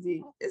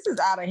crazy. This is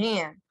out of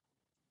hand.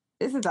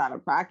 This is out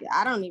of pocket.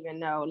 I don't even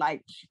know.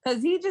 Like,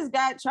 because he just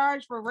got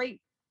charged for rape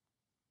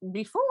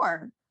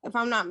before, if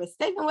I'm not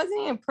mistaken. Wasn't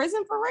he in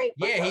prison for rape?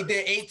 Yeah, he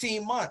did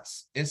 18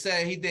 months. It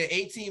said he did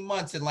 18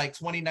 months in like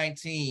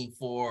 2019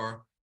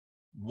 for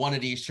one of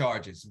these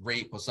charges,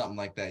 rape or something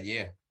like that.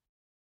 Yeah.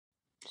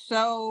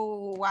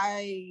 So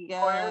why?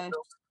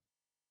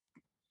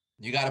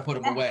 You got to put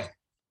him away.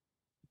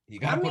 You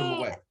got to put him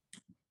away.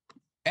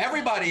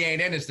 Everybody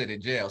ain't innocent in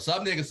jail.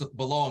 Some niggas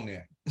belong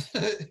there.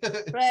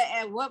 But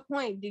at what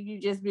point did you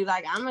just be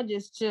like, I'm gonna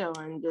just chill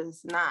and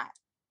just not?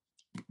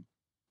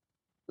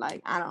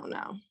 Like, I don't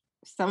know.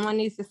 Someone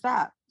needs to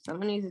stop.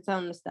 Someone needs to tell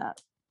them to stop.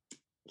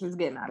 It's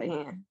getting out of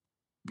hand.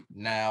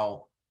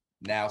 Now,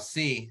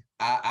 see,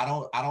 I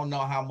don't know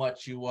how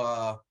much you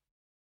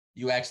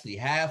actually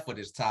have for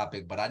this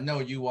topic, but I know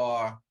you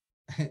are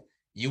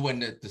you in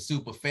the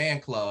super fan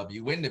club,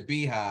 you in the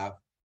Beehive.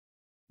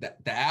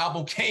 The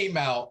album came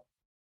out.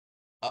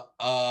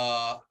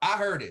 I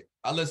heard it.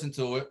 I listened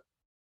to it.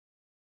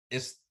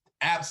 It's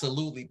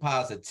absolutely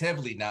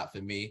positively not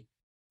for me.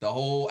 The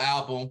whole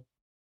album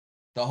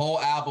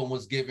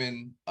was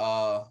giving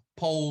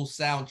Pole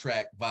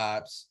soundtrack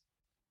vibes.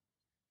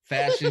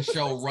 Fashion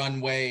show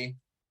runway,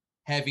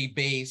 heavy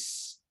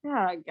bass.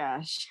 Oh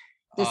gosh.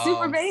 The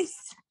super bass.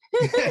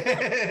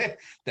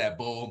 That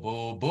boom,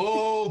 boom,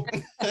 boom.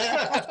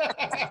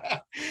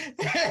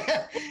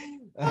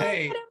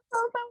 Hey,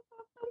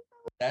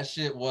 that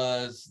shit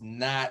was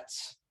not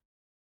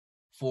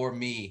for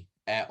me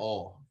at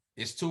all.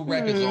 It's 2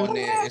 records on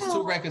there. It's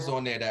 2 records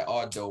on there that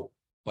are dope.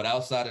 But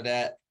outside of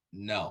that,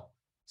 no.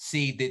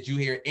 See, did you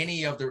hear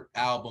any of the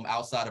album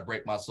outside of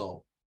Break My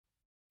Soul?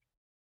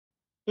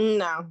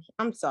 No,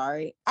 I'm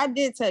sorry. I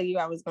did tell you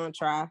I was gonna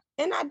try,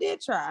 and I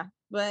did try,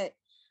 but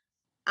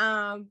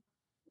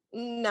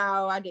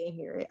no, I didn't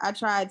hear it. I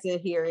tried to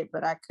hear it,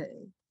 but I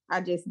couldn't.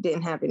 I just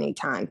didn't have any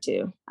time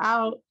to.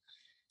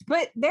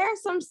 But there are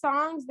some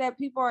songs that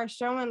people are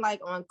showing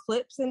like on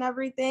clips and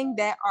everything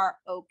that are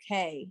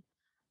okay.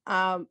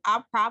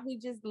 I'll probably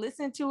just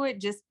listen to it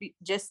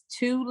just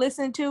to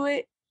listen to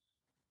it.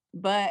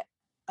 But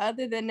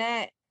other than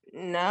that,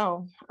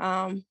 no.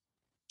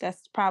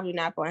 That's probably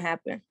not going to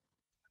happen.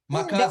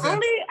 My cousin. The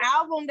only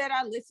album that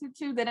I listened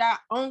to that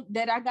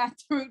I got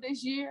through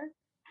this year,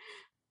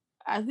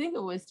 I think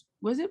it was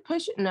it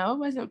Push It? No, it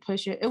wasn't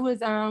Push It. It was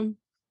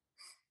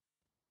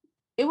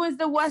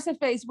the What's Her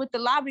Face with the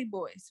Lobby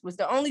Boys was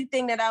the only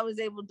thing that I was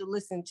able to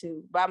listen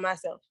to by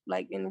myself,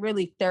 like, and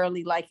really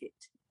thoroughly like it.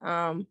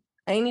 I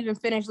ain't even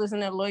finished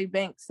listening to Lloyd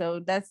Banks,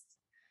 so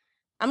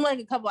I'm like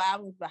a couple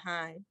albums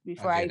behind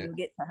before I even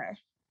get to her.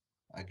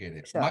 I get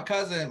it. So. My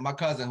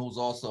cousin who's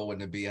also in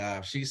the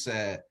Beehive, she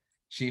said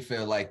she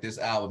feel like this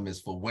album is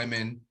for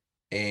women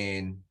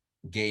and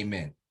gay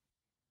men.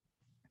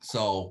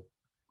 So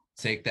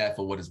take that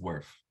for what it's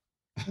worth.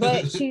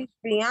 But she's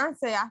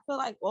Beyonce. I feel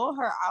like all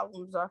her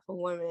albums are for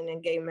women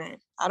and gay men.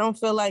 I don't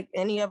feel like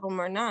any of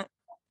them are not.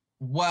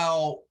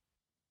 Well,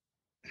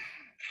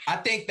 I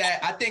think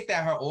that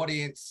her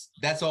audience,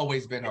 that's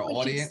always been her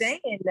audience. She's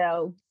saying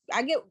though,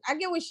 I get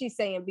what she's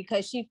saying,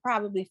 because she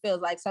probably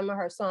feels like some of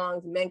her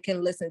songs men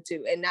can listen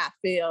to and not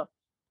feel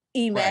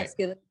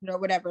emasculated or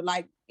whatever.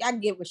 Like, I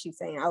get what she's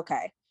saying.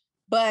 Okay.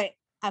 But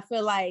I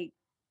feel like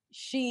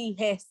she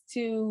has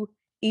to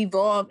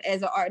evolve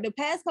as an artist. The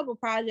past couple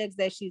projects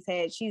that she's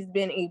had, she's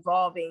been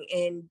evolving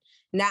and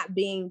not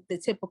being the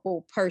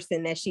typical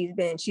person that she's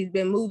been. She's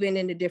been moving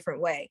in a different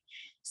way.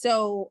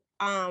 So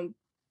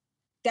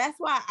that's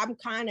why I'm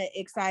kind of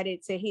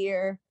excited to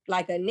hear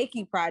like a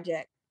Nicki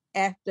project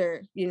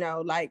after,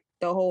 like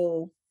the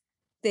whole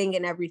thing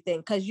and everything,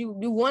 because you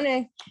want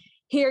to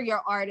hear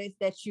your artists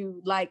that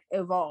you like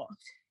evolved.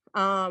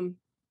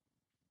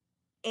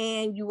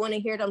 And you want to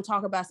hear them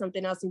talk about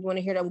something else, and you want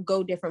to hear them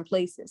go different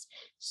places.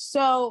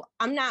 So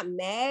I'm not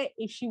mad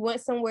if she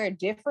went somewhere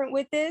different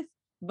with this,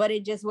 but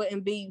it just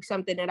wouldn't be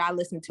something that I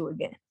listen to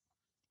again.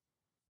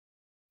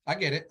 I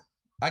get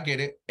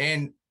it.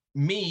 And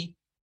me,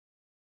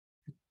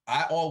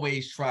 I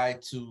always try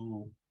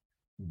to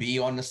be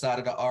on the side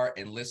of the art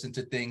and listen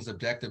to things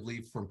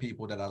objectively from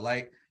people that I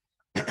like.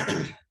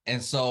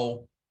 And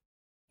so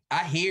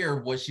I hear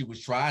what she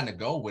was trying to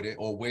go with it,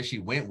 or where she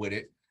went with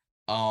it.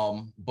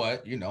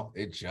 But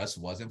it just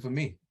wasn't for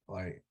me.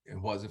 Like, it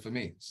wasn't for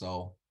me.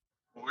 So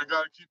we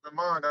got to keep in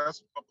mind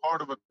that's a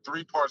part of a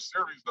 3-part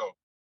series, though.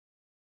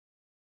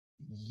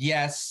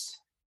 Yes,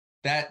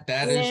 that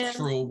is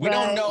true. We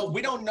don't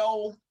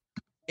know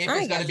if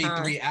it's going to be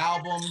 3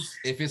 albums,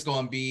 if it's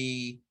going to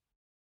be,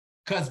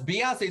 because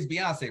Beyonce's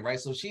Beyonce, right?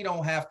 So she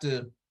don't have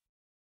to.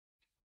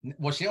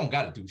 Well, she don't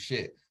got to do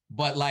shit.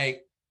 But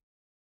like,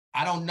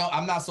 I don't know.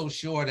 I'm not so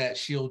sure that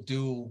she'll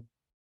do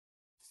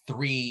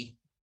 3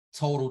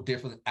 total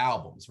different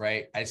albums,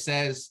 right? It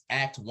says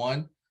act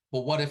 1,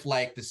 but what if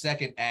like the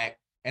second act,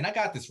 and I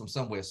got this from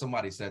somewhere,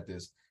 somebody said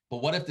this,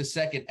 but what if the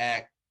second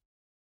act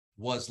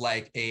was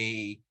like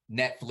a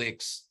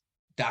Netflix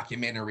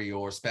documentary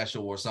or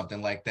special or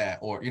something like that?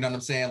 Or, you know what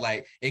I'm saying?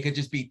 Like, it could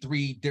just be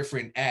 3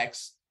 different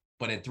acts,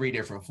 but in 3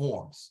 different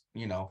forms.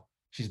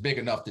 She's big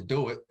enough to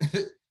do it.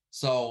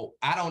 So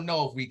I don't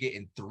know if we get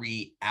in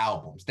 3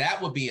 albums.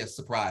 That would be a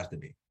surprise to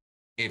me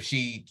if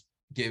she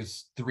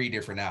gives 3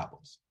 different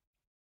albums.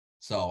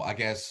 So I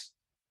guess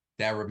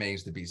that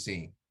remains to be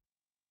seen.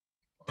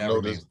 I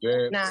know this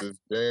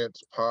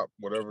dance, pop,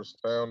 whatever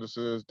sound this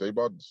is, they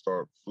about to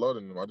start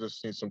flooding them. I just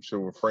seen some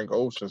shit where Frank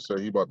Ocean said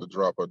he about to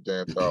drop a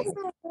dance album.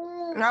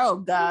 Oh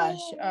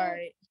gosh. All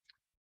right.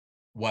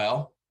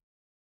 Well,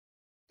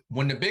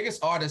 when the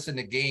biggest artists in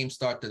the game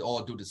start to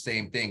all do the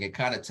same thing, it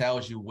kind of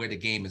tells you where the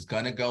game is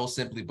gonna go,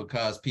 simply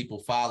because people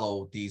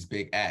follow these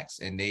big acts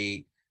and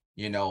they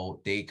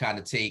kind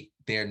of take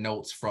their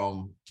notes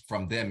from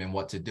them and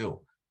what to do.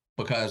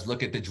 Because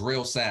look at the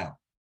drill sound.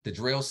 The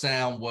drill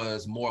sound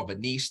was more of a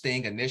niche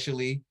thing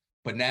initially,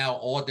 but now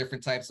all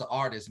different types of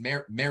artists.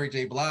 Mary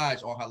J.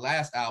 Blige on her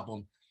last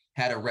album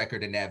had a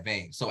record in that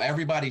vein. So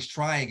everybody's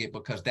trying it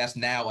because that's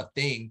now a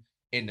thing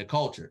in the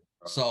culture.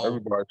 So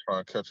everybody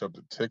trying to catch up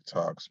to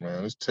TikToks,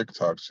 man. This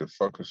TikTok shit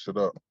fucking shit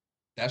up.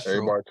 That's true.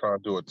 Everybody trying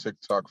to do a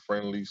TikTok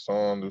friendly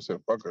song. They said,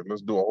 fuck it,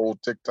 let's do a whole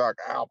TikTok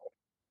album.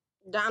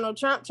 Donald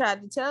Trump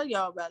tried to tell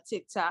y'all about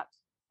TikTok.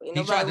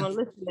 He tried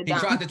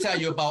to tell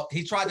you about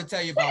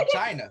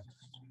China.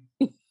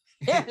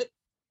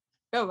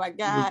 Oh my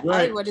God.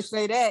 I didn't want to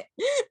say that.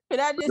 But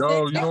I just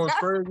Yo, you know what's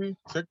crazy?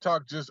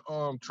 TikTok just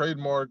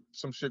trademarked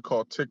some shit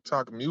called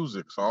TikTok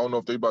music. So I don't know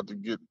if they about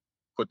to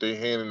put their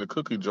hand in the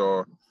cookie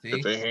jar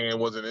if their hand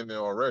wasn't in there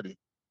already.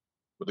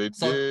 But they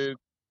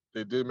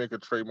did make a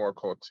trademark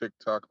called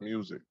TikTok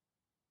music.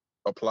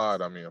 Apply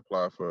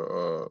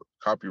for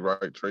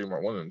copyright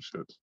trademark, one of them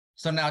shits.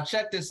 So now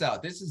check this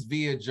out. This is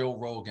via Joe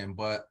Rogan,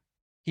 but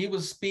he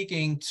was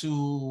speaking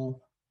to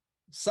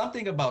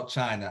something about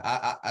China.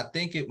 I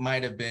think it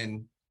might have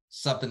been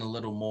something a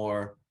little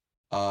more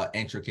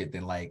intricate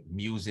than like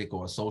music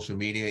or social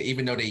media,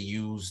 even though they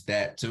use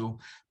that too.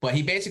 But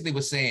he basically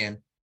was saying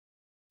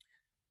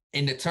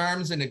in the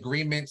terms and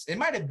agreements, it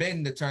might have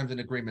been the terms and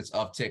agreements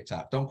of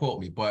TikTok. Don't quote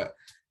me, but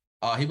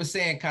he was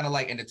saying kind of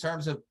like in the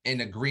terms of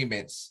in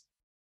agreements,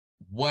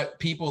 what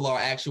people are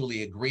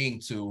actually agreeing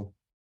to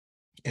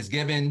is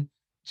giving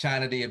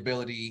China the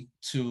ability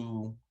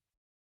to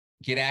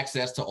get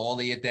access to all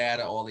of your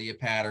data, all of your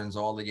patterns,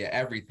 all of your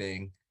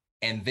everything,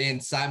 and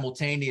then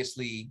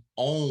simultaneously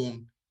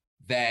own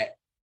that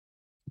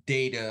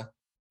data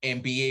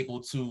and be able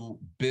to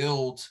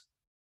build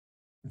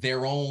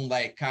their own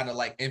like kind of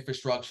like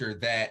infrastructure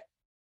that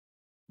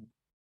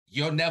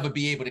you'll never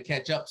be able to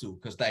catch up to,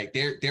 because like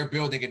they're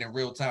building it in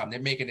real time. They're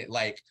making it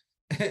like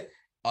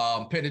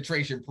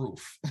penetration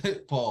proof,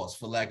 pause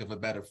for lack of a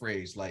better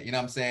phrase. Like, you know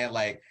what I'm saying?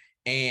 Like,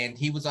 and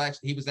he was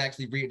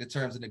actually reading the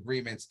terms and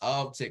agreements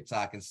of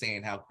TikTok and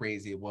saying how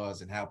crazy it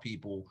was and how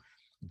people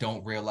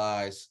don't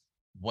realize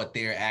what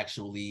they're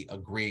actually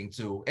agreeing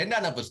to. And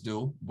none of us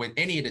do with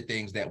any of the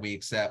things that we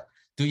accept.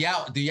 Do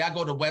y'all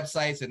go to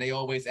websites and they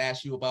always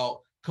ask you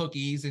about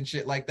cookies and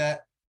shit like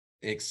that?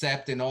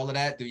 Accept and all of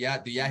that? Do y'all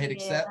hit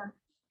accept?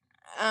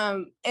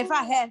 If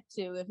I have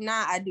to, if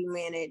not, I do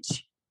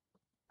manage.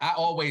 I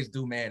always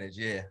do manage,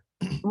 yeah.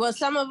 Well,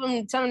 some of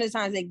the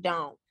times they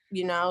don't,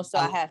 you know, so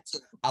I have to.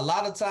 A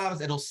lot of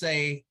times it'll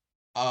say,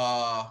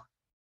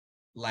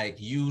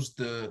 like use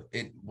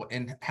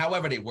and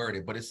however they word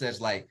it, but it says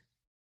like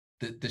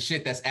the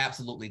shit that's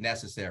absolutely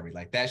necessary.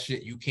 Like that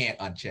shit you can't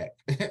uncheck.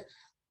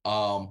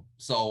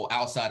 So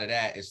outside of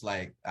that, it's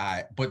like, all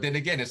right. But then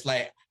again, it's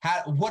like,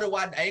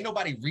 ain't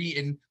nobody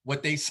reading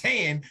what they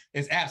saying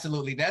is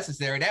absolutely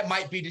necessary. That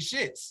might be the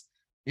shits.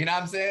 You know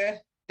what I'm saying?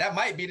 That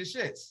might be the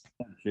shits.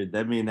 Shit,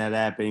 that mean that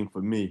app ain't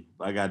for me.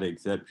 I gotta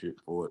accept shit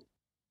for it.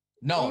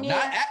 No,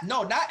 not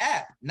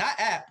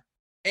app.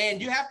 And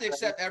you have to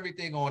accept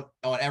everything on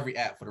every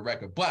app for the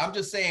record. But I'm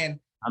just saying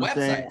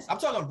websites. I'm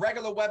talking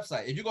regular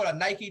website. If you go to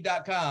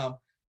Nike.com,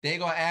 they're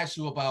gonna ask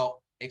you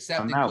about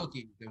accepting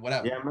cookies and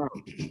whatever. Yeah,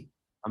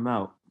 I'm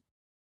out.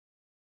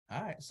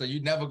 All right. So you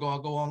never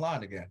gonna go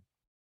online again.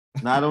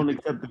 No, I don't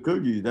accept the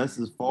cookies. That's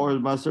as far as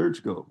my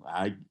search go.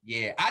 I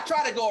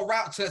try to go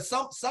around to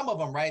some of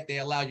them, right? They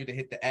allow you to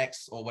hit the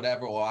X or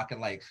whatever, or I can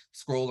like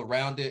scroll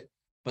around it.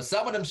 But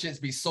some of them shits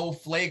be so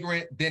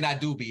flagrant, then I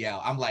do be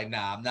out. I'm like,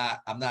 nah,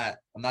 I'm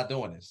not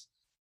doing this.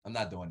 I'm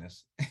not doing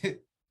this.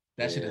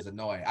 That shit is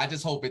annoying. I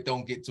just hope it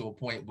don't get to a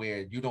point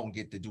where you don't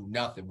get to do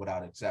nothing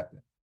without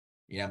accepting.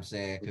 You know what I'm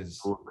saying?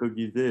 Because what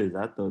cookies is,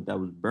 I thought that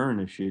was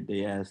burner shit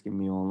they asking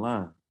me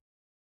online.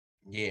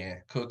 Yeah,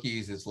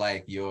 cookies is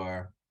like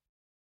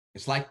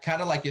it's like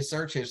kind of like your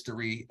search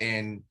history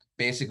and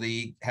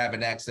basically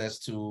having access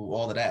to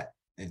all of that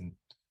and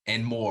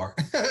more.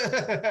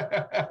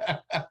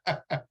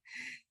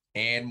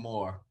 And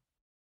more.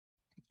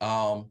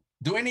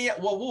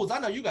 Wools, I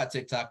know you got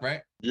TikTok,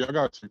 right? Yeah, I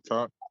got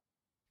TikTok.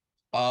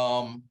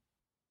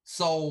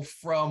 So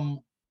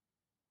from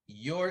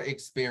your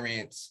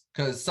experience,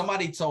 because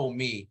somebody told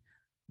me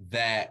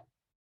that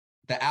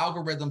the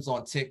algorithms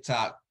on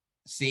TikTok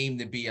seem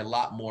to be a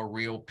lot more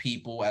real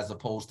people as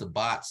opposed to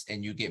bots,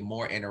 and you get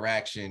more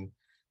interaction,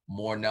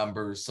 more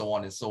numbers, so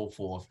on and so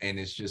forth, and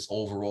it's just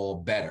overall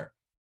better.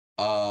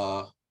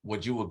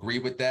 Would you agree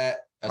with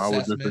that assessment? I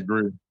would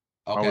disagree.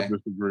 Okay. I would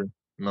disagree.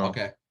 No.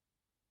 Okay.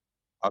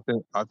 I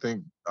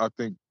think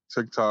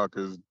TikTok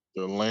is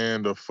the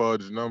land of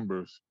fudge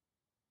numbers.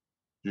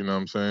 You know what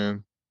I'm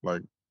saying?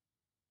 Like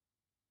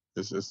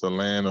it's the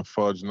land of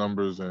fudge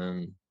numbers,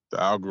 and the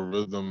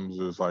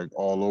algorithms is like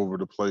all over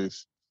the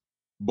place.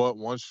 But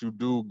once you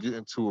do get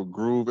into a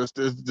groove, it's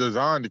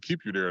designed to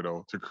keep you there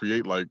though, to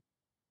create like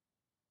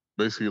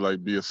basically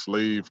like be a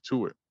slave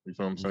to it. You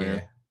know what I'm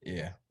saying?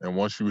 Yeah. And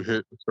once you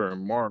hit a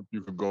certain mark,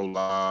 you can go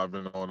live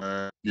and all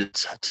that, get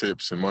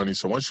tips and money.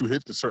 So once you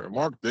hit the certain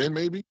mark, then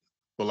maybe.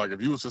 But like,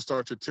 if you was to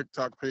start your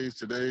TikTok page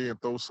today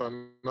and throw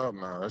something up,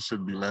 nah, that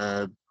should be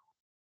mad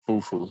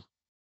foo-foo,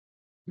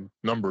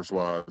 numbers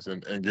wise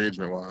and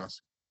engagement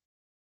wise.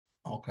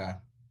 Okay.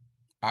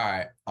 All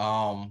right.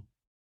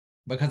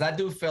 Because I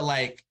do feel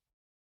like,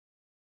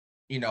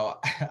 you know,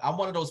 I'm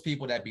one of those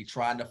people that be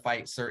trying to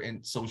fight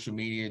certain social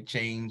media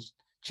changes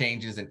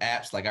and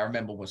apps. Like I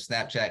remember when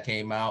Snapchat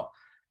came out,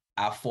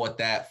 I fought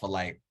that for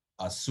like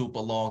a super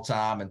long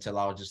time until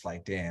I was just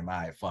like, damn, all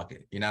right, fuck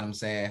it. You know what I'm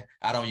saying?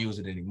 I don't use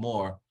it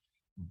anymore.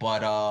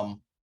 But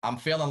I'm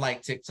feeling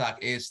like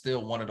TikTok is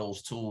still one of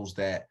those tools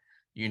that,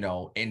 you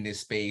know, in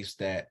this space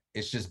that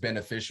it's just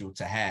beneficial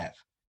to have.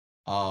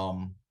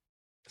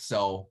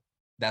 So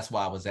that's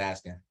why I was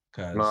asking.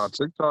 Nah,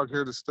 TikTok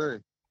here to stay.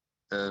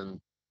 And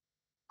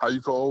how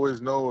you can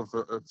always know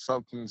if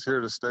something's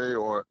here to stay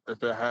or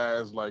if it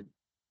has like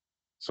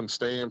some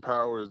staying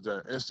power is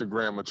that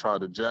Instagram will try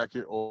to jack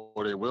it or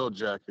they will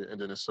jack it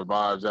and then it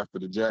survives after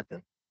the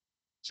jacking.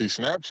 See,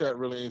 Snapchat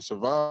really ain't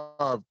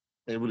survived,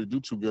 ain't really do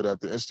too good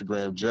after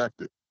Instagram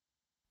jacked it.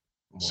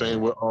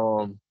 Same with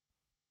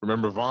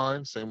remember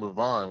Vine? Same with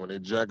Vine. When they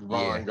jacked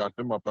Vine, got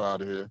them up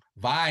out of here.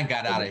 Vine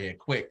got out of here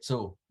quick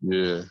too.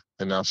 Yeah.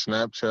 And now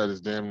Snapchat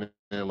is damn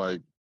near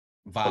like,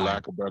 Vine. for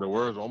lack of better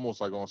words,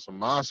 almost like on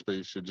some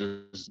MySpace shit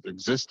just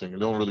existing. It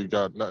don't really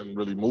got nothing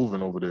really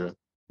moving over there.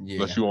 Yeah.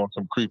 Unless you on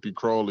some creepy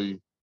crawly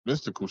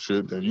mystical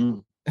shit, then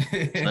you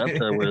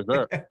Snapchat where is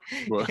that?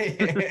 But,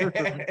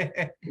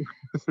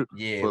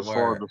 yeah. But as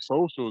far as the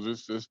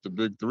socials, it's the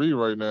big three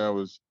right now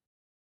is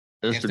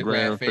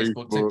Instagram,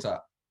 Facebook,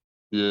 TikTok.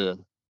 Yeah.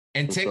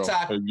 And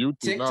TikTok, YouTube,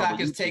 TikTok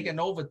is taking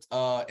over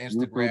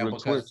Instagram and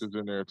because Twitch is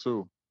in there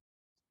too.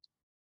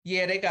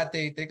 Yeah, they got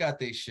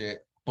their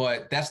shit,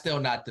 but that's still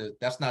not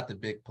the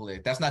big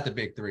play. That's not the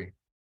big three.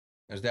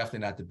 There's definitely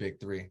not the big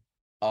three.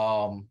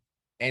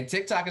 And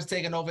TikTok is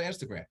taking over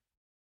Instagram.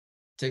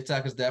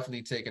 TikTok is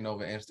definitely taking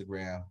over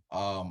Instagram.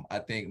 I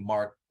think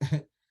Mark,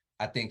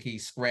 I think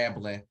he's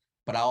scrambling,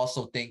 but I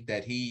also think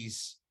that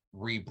he's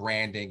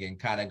rebranding and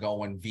kind of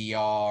going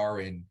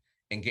VR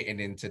and getting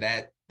into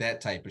that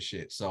type of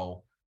shit.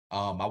 So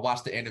I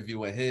watched the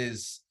interview of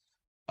his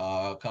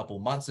a couple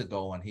months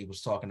ago, and he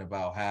was talking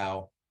about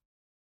how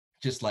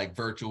just like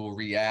virtual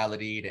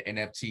reality, the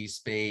NFT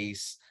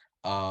space,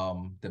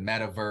 the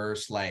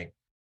metaverse, like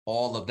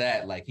all of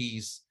that, like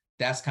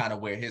that's kind of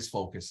where his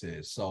focus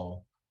is.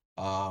 So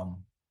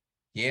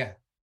yeah,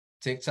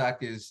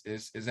 TikTok is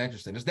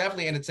interesting. It's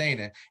definitely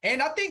entertaining.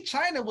 And I think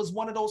China was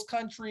one of those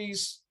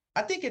countries,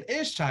 I think it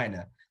is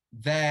China,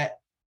 that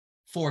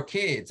for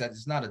kids,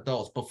 it's not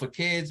adults, but for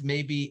kids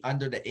maybe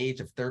under the age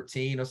of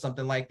 13 or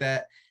something like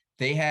that,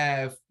 they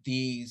have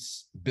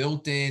these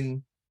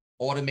built-in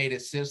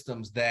automated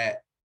systems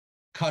that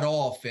cut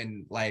off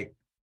and like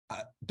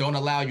don't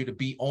allow you to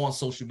be on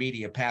social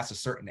media past a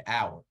certain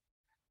hour.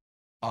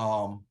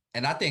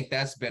 And I think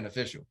that's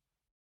beneficial.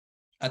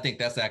 I think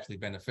that's actually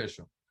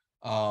beneficial.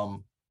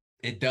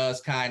 It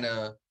does kind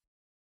of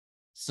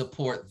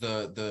support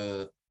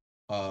the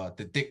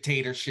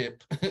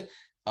dictatorship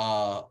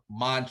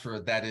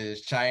mantra that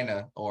is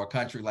China, or a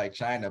country like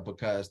China,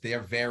 because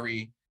they're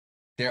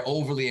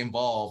overly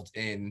involved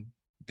in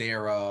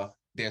their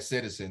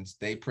citizens.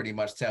 They pretty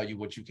much tell you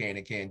what you can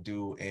and can't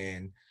do,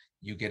 and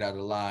you get out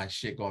of line,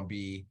 shit gonna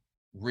be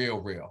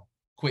real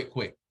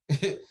quick.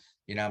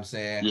 You know what I'm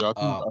saying? Yeah,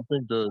 I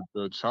think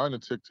the China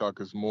TikTok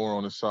is more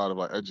on the side of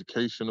like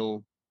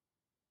educational,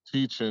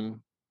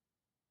 teaching,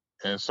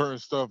 and certain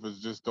stuff is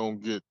just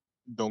don't get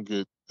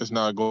it's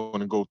not going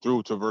to go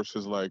through to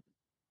versus like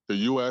the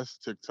US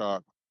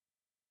TikTok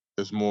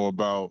is more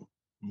about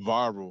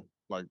viral,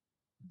 like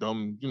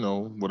dumb,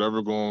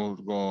 whatever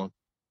going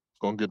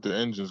get the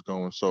engines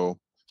going. So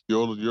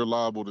you're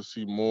liable to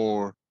see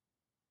more,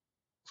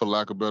 for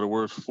lack of better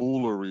words,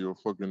 foolery or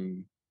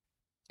fucking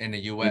in the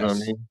US. You know what I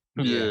mean?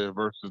 Yeah,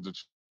 versus the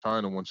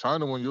China one.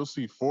 China one, you'll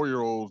see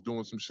 4-year-olds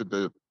doing some shit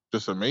that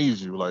just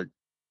amaze you. Like,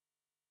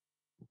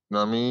 you know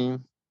what I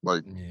mean?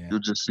 Like, you'll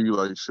just see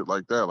like shit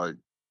like that. Like,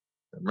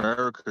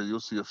 America, you'll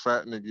see a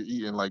fat nigga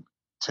eating like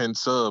 10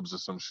 subs or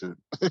some shit.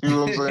 You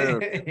know what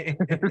I'm saying?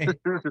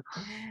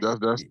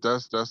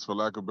 that's for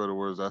lack of better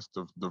words, that's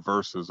the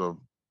verses of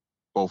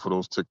both of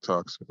those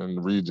TikToks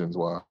and regions.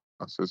 Why?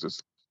 It's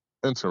just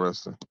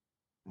interesting.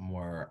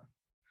 More.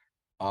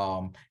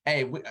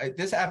 Hey,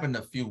 this happened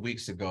a few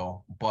weeks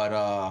ago, but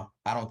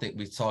I don't think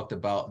we talked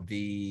about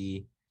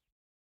the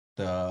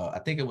I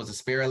think it was a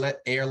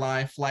Spirit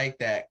airline flight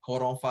that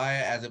caught on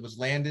fire as it was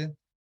landing.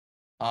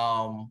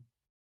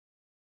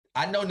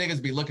 I know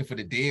niggas be looking for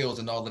the deals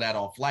and all of that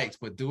on flights,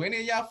 but do any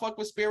of y'all fuck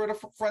with Spirit or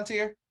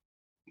Frontier?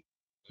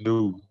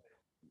 No,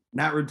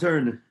 not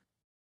returning.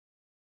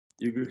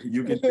 You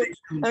can.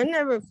 I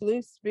never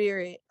flew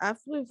Spirit. I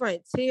flew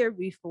Frontier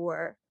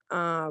before.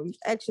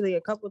 Actually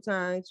a couple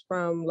times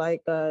from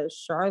like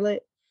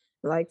Charlotte,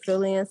 like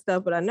Philly and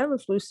stuff, but I never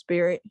flew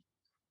Spirit.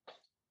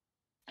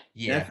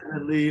 Yeah,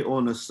 definitely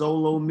on a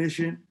solo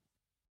mission.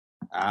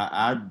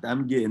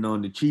 I'm getting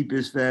on the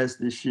cheapest,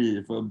 fastest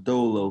shit from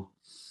Dolo,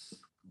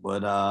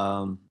 but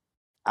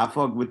I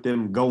fuck with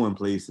them going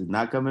places,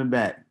 not coming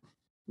back.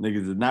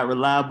 Niggas is not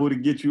reliable to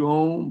get you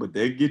home, but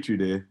they'll get you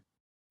there.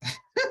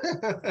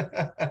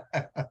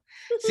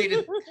 See,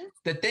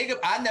 the thing of,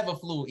 I never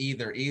flew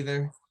either.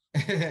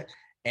 That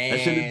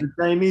And shit is the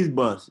Chinese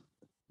bus.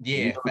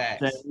 yeah,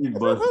 facts. Chinese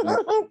bus.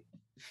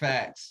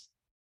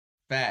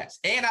 Facts.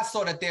 And I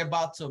saw that they're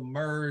about to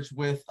merge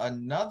with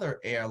another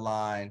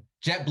airline,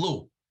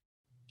 JetBlue.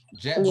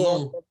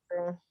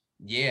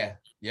 Yeah.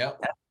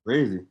 Yep.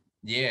 Crazy.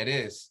 Yeah, it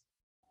is.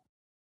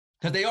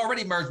 Because they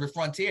already merged with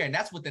Frontier, and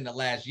that's within the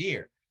last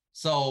year.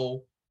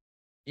 So,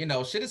 you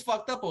know, shit is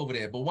fucked up over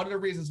there. But one of the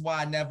reasons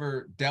why I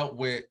never dealt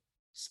with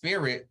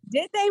Spirit.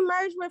 Did they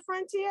merge with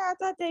Frontier? I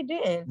thought they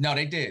didn't. No,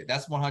 they did.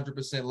 That's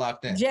 100%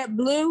 locked in.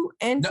 JetBlue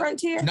and No,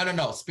 Frontier?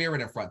 No.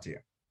 Spirit and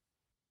Frontier.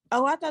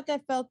 Oh, I thought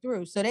that fell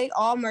through. So they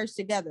all merged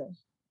together.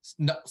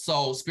 No,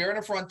 so Spirit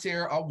and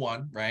Frontier are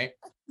one, right?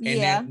 And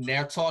Yeah. then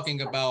they're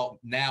talking about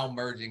now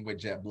merging with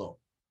JetBlue.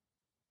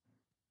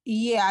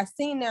 Yeah, I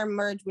seen their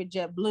merge with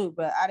JetBlue,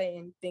 but I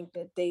didn't think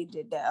that they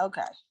did that.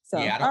 Okay. So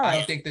Yeah, all I right.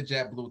 don't think the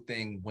JetBlue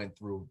thing went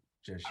through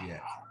just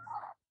yet.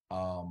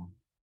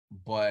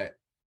 But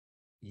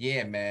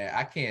yeah, man,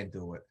 I can't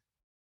do it.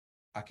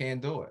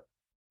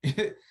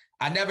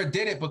 I never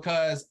did it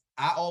because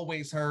I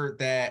always heard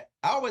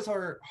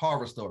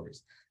horror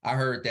stories. I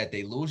heard that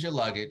they lose your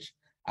luggage.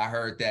 I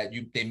heard that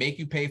they make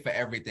you pay for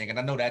everything. And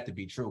I know that to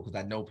be true because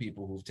I know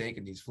people who've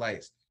taken these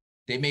flights.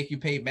 They make you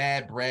pay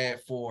mad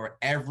bread for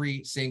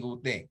every single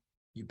thing.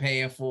 You're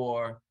paying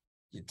for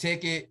your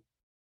ticket.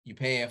 You're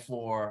paying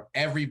for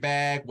every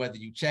bag, whether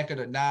you check it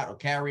or not, or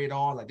carry it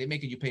on. Like they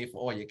making you pay for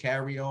all your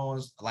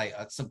carry-ons, like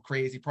some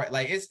crazy price.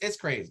 Like it's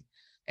crazy.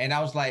 And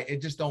I was like,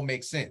 it just don't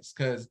make sense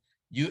because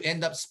you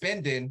end up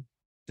spending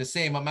the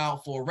same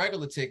amount for a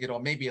regular ticket or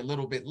maybe a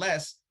little bit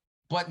less.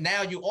 But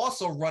now you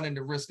also running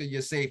the risk of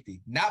your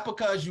safety, not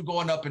because you're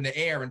going up in the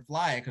air and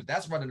flying, because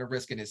that's running the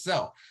risk in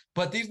itself.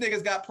 But these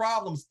niggas got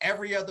problems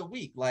every other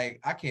week. Like,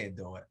 I can't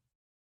do it.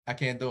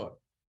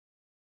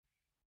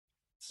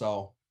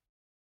 So,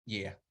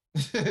 yeah.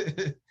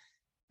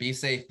 Be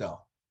safe, though.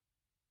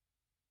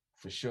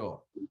 For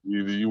sure.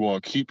 Either you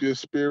want to keep your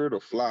Spirit or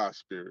fly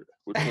Spirit.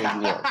 Which one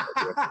you want?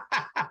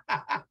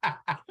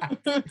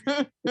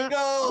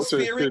 Go,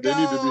 Spirit, They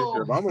need to be, go.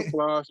 if I'm a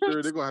fly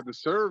Spirit, they're going to have to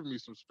serve me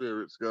some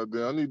spirits.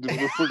 Goddamn, I need to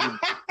freaking...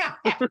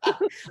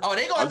 Oh,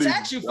 they going to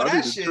tax you for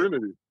that shit.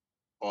 Trinity.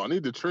 Oh, I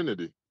need the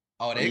Trinity.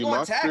 Oh, they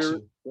going to tax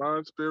you.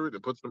 Flying Spirit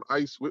and put some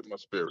ice with my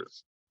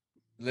spirits.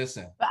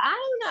 Listen. But I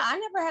don't know. I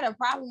never had a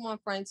problem on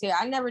Frontier.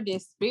 I never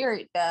did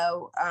Spirit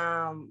though.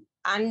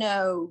 I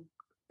know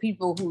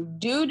people who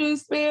do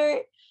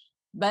Spirit,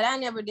 but I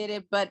never did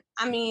it. But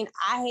I mean,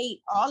 I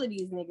hate all of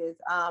these niggas.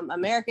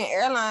 American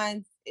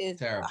Airlines is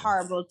terrible.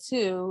 Horrible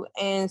too,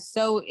 and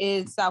so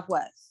is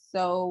Southwest.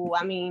 So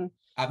I mean,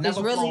 I've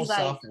never really flown like,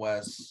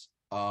 Southwest.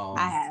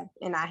 I have,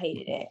 and I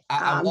hated it.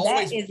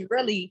 Always... That is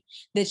really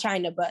the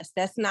China bus.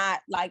 That's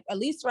not like, at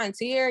least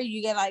Frontier,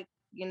 you get like,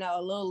 you know,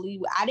 a little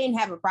leeway. I didn't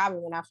have a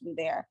problem when I flew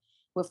there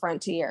with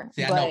Frontier.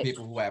 See, I know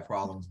people who had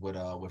problems with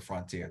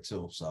Frontier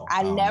too. So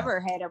I never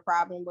had a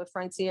problem with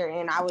Frontier,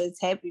 and I was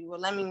happy. Well,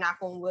 let me knock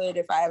on wood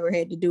if I ever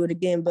had to do it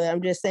again. But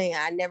I'm just saying,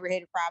 I never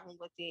had a problem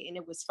with it, and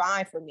it was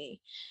fine for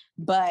me.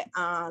 But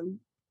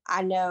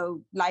I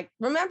know, like,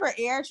 remember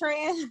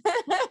AirTran?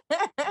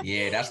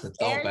 Yeah, that's the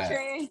throwback.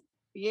 AirTran.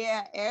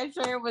 Yeah,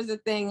 AirTran was a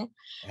thing.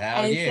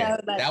 Hell yeah.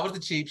 So, like, that was the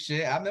cheap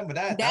shit. I remember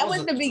that. That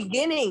was the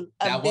beginning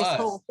of this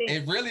whole thing.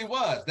 It really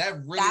was.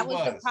 That was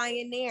the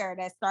pioneer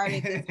that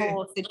started this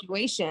whole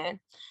situation.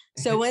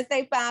 So once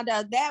they found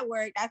out that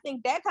worked, I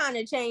think that kind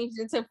of changed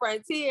into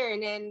Frontier,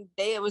 and then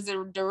it was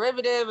a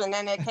derivative, and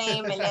then it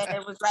came, and then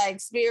it was like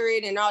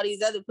Spirit and all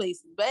these other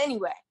places. But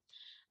anyway,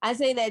 I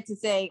say that to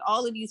say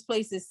all of these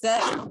places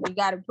suck. You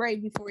got to pray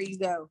before you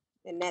go.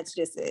 And that's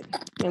just it.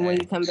 And when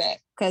you come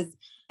back, because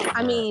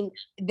I mean,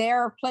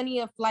 there are plenty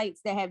of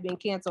flights that have been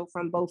canceled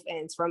from both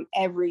ends, from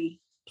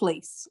every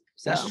place.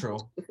 So that's true.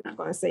 I'm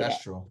going to say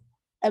that's true.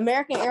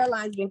 American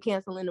Airlines been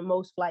canceling the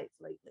most flights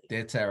lately.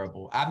 They're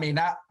terrible. I mean,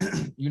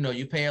 you know,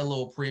 you pay a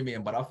little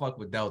premium, but I fuck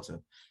with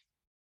Delta.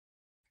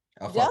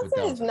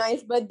 Delta is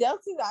nice, but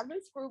I've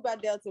been screwed by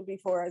Delta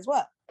before as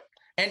well.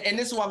 And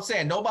this is what I'm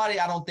saying. Nobody,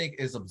 I don't think,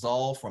 is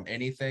absolved from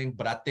anything,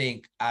 but I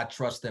think I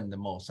trust them the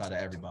most out of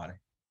everybody.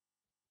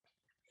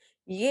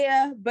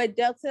 Yeah, but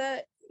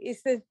Delta,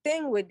 it's the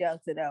thing with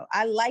Delta though.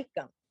 I like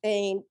them,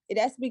 and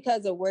that's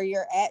because of where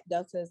you're at.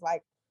 Delta is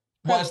like,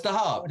 well, it's the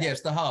hub. Yeah,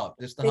 it's the hub.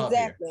 It's the hub.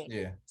 Exactly.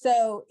 Yeah.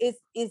 So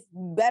it's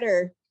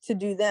better to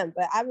do them.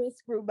 But I've been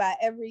screwed by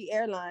every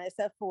airline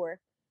except for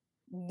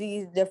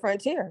the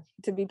Frontier.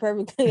 To be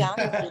perfectly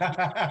honest, with you.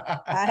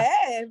 I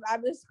have.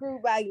 I've been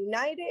screwed by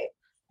United.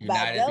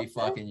 United be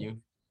fucking you.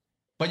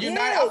 But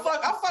United,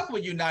 I fuck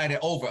with United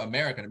over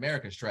American.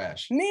 American's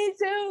trash. Me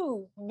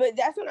too. But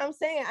that's what I'm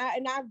saying. I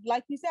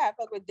like you said, I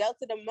fuck with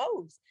Delta the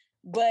most.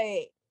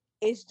 But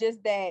it's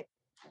just that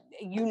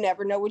you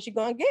never know what you're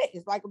gonna get.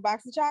 It's like a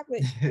box of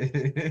chocolate.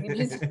 You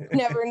just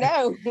never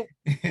know.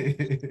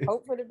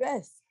 Hope for the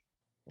best.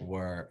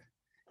 Word.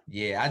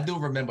 Yeah, I do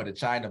remember the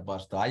China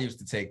bus though. I used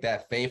to take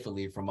that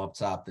faithfully from up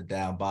top to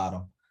down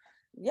bottom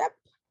Yep.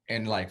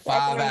 in like Back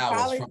 5 in them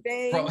hours college from,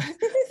 days.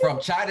 from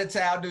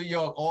Chinatown, New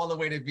York, all the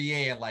way to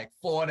VA in like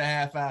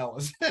 4.5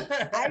 hours.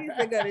 I used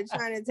to go to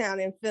Chinatown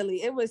in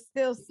Philly. It was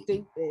still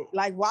stupid.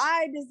 Like,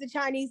 why does the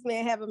Chinese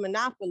man have a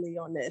monopoly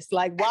on this?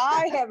 Like,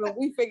 why haven't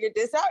we figured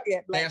this out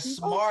yet? They're Black people?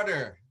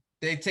 smarter.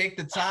 They take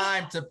the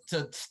time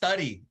to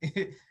study.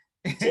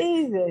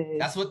 Jesus.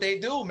 That's what they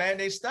do, man.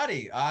 They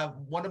study.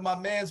 One of my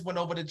mans went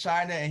over to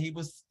China and he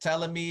was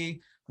telling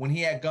me when he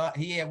had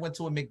went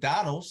to a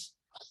McDonald's.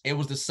 It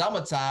was the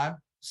summertime.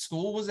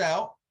 School was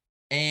out,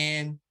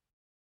 and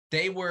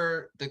they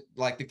were the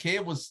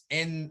kid was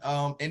in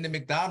the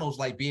McDonald's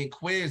like being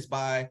quizzed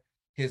by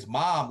his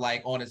mom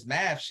like on his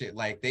math shit.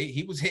 Like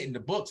he was hitting the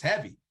books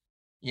heavy.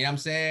 You know what I'm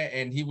saying?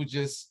 And he was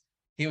just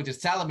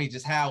telling me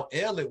just how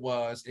ill it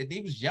was. And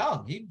he was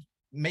young. He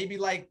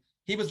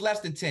was less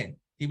than 10.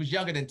 He was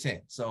younger than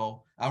 10.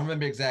 So I don't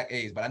remember exact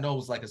age, but I know it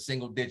was like a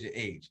single digit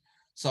age.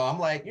 So I'm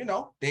like,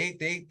 they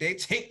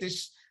take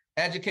this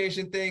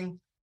education thing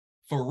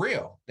for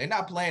real. They're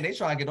not playing. They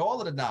try to get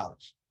all of the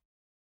knowledge.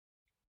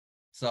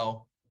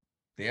 So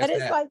but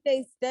it's like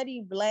they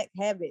study Black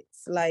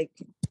habits. Like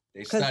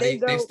they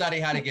study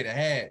how to get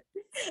ahead.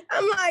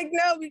 I'm like,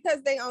 no,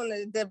 because they own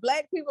the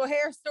Black people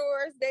hair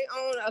stores. They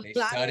own a They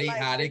lot study of,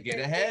 like, how to get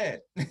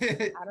ahead.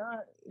 They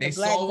Black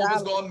saw what was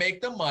dollars. going to make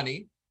the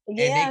money.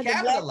 Yeah, and they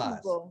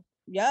capitalized.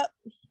 Yep.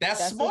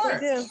 That's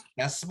smart.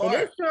 That's smart. It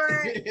is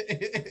smart.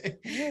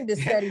 You need to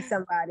study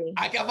somebody.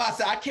 I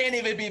can't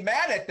even be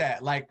mad at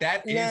that. Like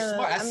that is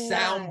smart. That's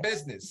sound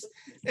business.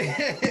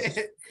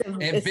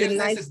 And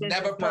business is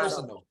never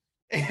personal.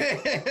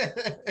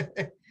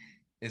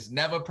 It's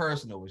never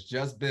personal. It's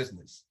just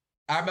business.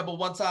 I remember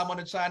one time on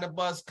the China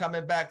bus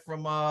coming back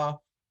from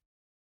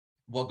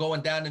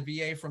going down to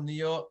VA from New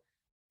York.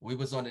 We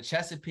was on the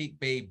Chesapeake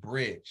Bay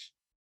Bridge.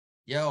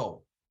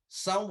 Yo,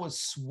 son was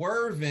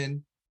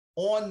swerving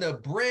on the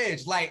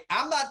bridge. Like,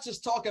 I'm not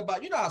just talking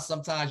about, how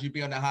sometimes you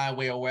be on the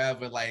highway or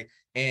wherever, like,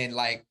 and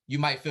like you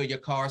might feel your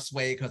car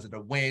sway because of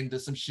the wind or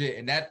some shit,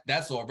 and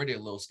that's already a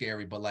little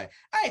scary. But like,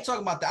 I ain't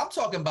talking about that. I'm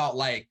talking about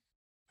like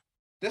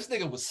this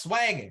nigga was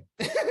swanging,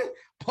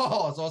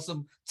 pause, on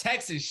some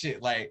Texas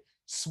shit, like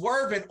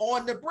swerving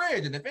on the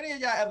bridge. And if any of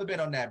y'all ever been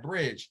on that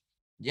bridge,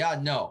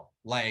 y'all know,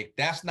 like,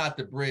 that's not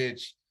the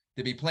bridge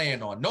to be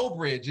playing on. No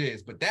bridge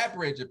is, but that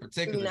bridge in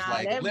particular is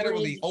like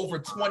literally over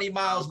 20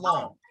 miles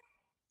long.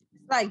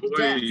 It's like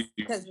jets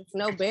because there's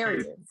no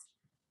barriers.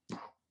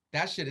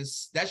 That shit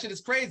is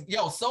crazy.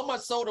 Yo, so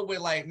much so that where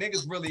like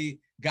niggas really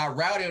got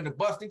rowdy on the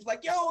bus. Niggas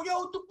like, yo,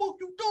 what the fuck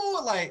you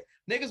doing? Like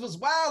niggas was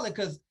wilding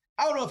because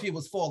I don't know if he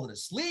was falling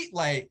asleep,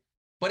 like,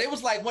 but it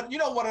was like one of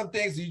them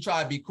things that you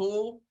try to be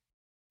cool.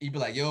 You be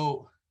like,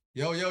 yo,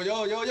 like,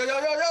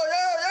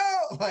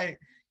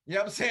 you know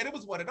what I'm saying? It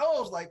was one of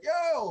those, like,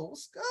 yo,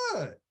 what's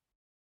good?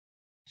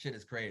 Shit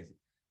is crazy.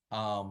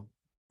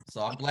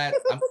 So I'm glad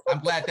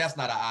that's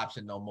not an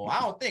option no more.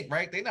 I don't think,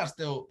 right? They are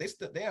still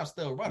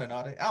running,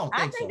 are they?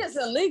 I think it's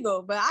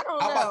illegal, but I don't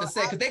know. I'm about to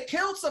say, because they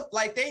killed some,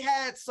 like they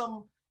had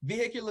some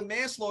vehicular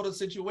manslaughter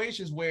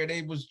situations where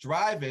they was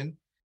driving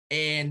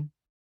and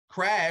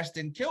crashed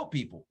and killed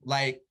people.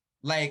 Like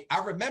I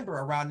remember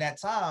around that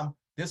time,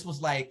 this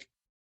was like,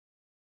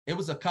 it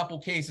was a couple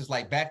cases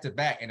like back to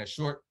back in a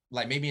short,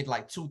 like maybe in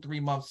like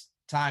 2-3 months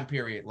time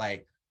period,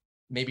 like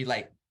maybe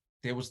like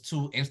there was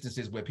 2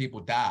 instances where people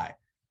died.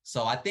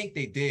 So I think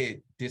they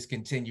did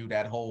discontinue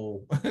that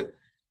whole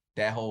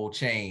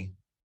chain.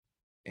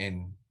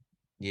 And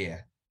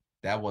yeah,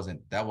 that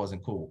wasn't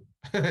cool.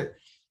 And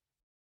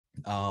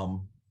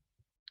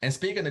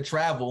speaking of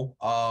travel,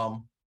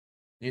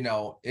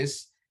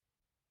 it's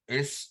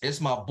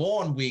my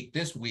born week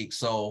this week.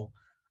 So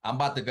I'm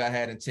about to go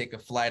ahead and take a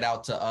flight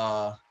out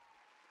to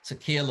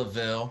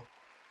Tequilaville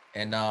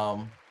and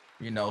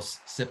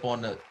sip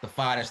on the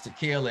finest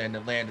tequila in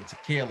the land of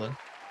tequila.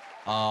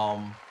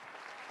 I'm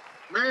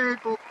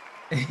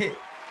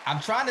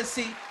trying to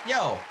see,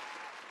 I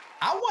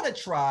want to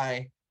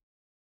try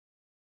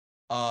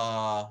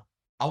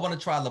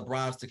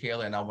LeBron's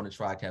tequila and I want to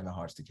try Kevin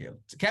Hart's tequila.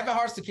 Kevin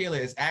Hart's tequila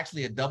is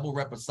actually a double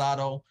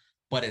reposado,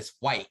 but it's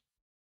white.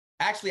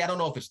 Actually, I don't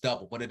know if it's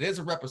double, but it is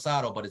a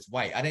reposado, but it's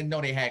white. I didn't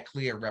know they had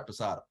clear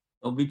reposado.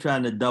 Don't be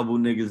trying to double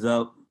niggas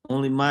up.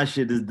 Only my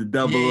shit is the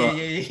double up.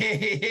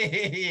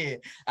 Yeah.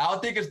 I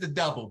don't think it's the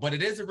double, but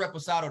it is a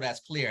reposado that's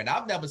clear. And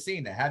I've never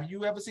seen that. Have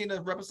you ever seen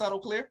a reposado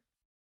clear?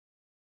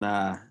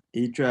 Nah,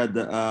 he tried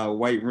the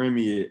white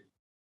Remy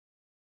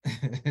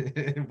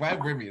it.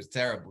 White Remy is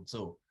terrible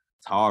too.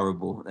 It's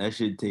horrible. That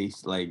shit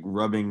tastes like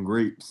rubbing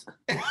grapes.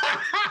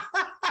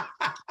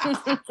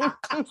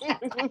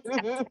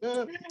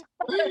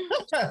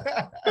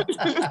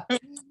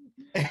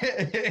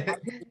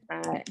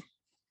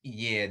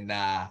 Yeah,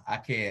 nah, I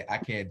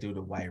can't do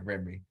the white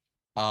Remy.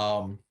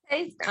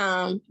 Taste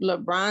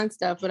LeBron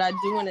stuff, but I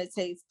do want to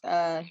taste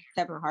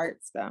Kevin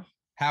Hart stuff.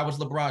 How was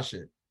LeBron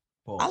shit?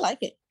 Paul? I like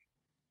it.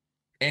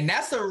 And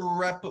that's a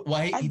rep.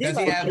 Well, does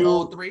he have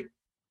all 3?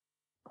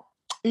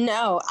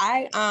 No,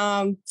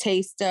 I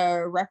taste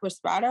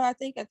Reposado. I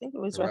think it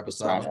was The Reposado?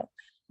 Reposado.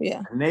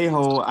 Yeah.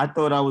 Anejo, I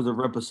thought I was a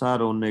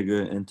Reposado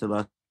nigga until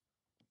I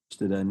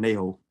to the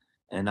Anejo,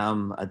 and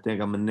I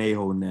think I'm a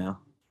Anejo now.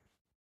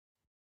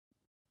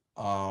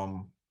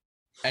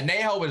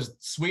 Anejo is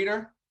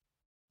sweeter.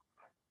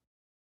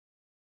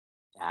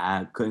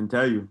 I couldn't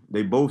tell you.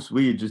 They both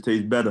sweet, it just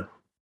taste better.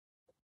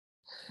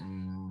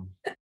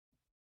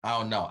 I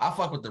don't know. I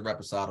fuck with the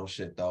Reposado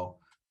shit though.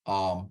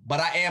 But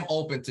I am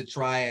open to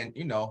trying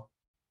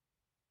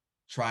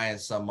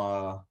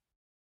some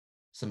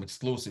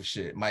exclusive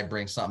shit. Might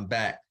bring something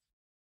back.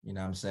 You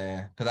know what I'm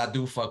saying? Because I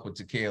do fuck with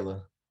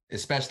tequila,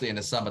 especially in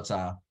the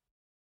summertime.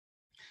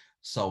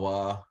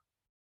 So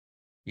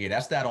yeah,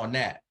 that's that on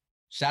that.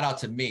 Shout out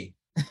to me.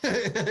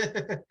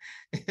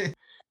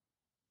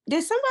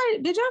 Did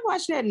y'all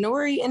watch that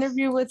Nori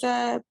interview with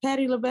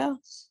Patti LaBelle?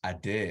 I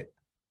did.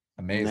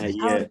 Amazing.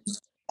 Yeah.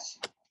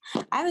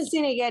 I haven't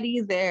seen it yet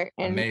either.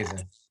 And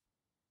Amazing.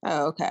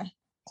 Oh, okay.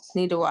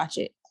 Need to watch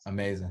it.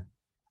 Amazing.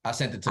 I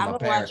sent it to I've my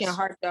been parents. watching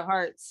Heart to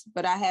Hearts,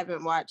 but I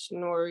haven't watched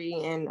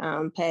Nori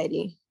and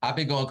Patty. I've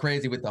been going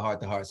crazy with the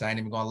Heart to Hearts. I ain't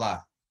even gonna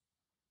lie.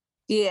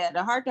 Yeah,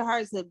 the Heart to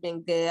Hearts have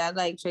been good. I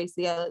like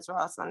Tracy Ellis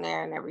Ross on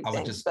there and everything.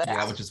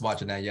 I was just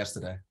watching that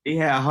yesterday. He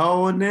had her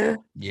on there?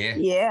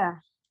 Yeah.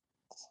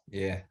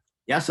 Yeah.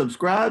 Y'all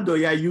subscribed or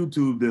y'all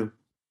YouTube them?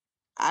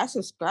 I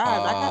subscribed.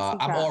 I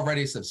got I'm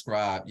already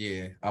subscribed.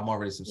 Yeah, I'm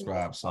already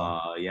subscribed. So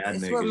yeah,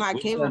 it's niggas. with my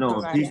cable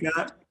provider.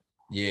 Peacock?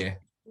 Yeah.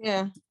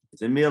 Yeah.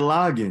 Send me a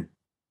login.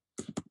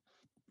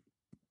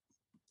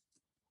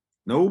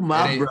 No,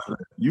 my brother.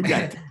 You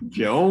got to get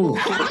your own.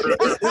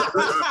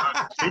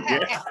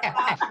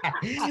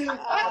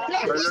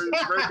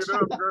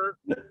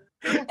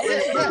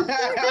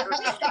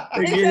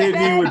 Nigga hit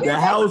me with the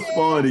house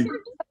party.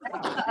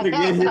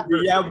 Nigga hit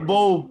me, y'all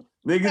both.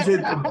 Niggas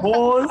hit the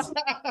pause.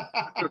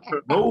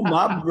 No,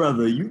 my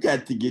brother, you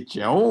got to get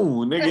your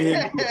own. Nigga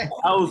hit me with the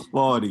house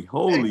party.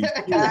 Holy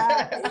shit.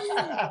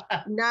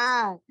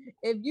 Nah,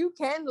 if you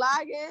can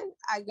log in,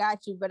 I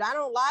got you. But I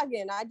don't log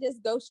in. I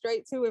just go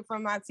straight to it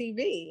from my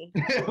TV.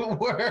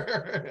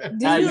 Word.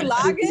 Do you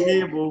log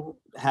in?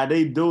 How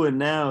they do it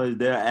now is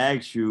they'll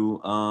ask you,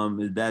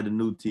 is that a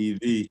new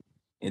TV?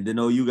 And then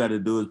all you got to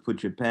do is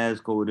put your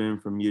passcode in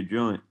from your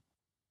joint.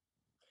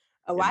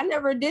 Oh, I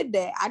never did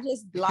that. I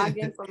just log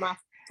in from my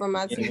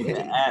TV.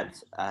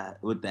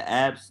 With the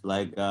apps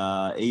like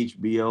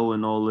HBO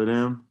and all of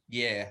them.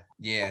 Yeah.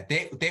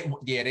 They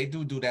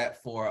do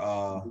that for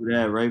do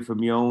that right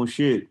from your own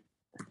shit.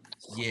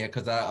 Yeah,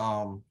 because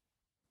all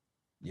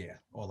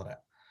of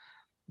that.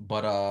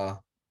 But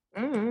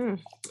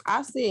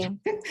I see.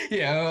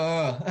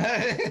 Yeah.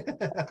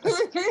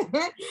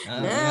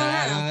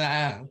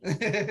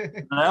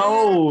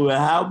 Oh,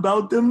 how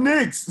about them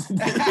Knicks?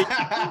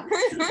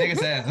 Nigga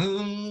said,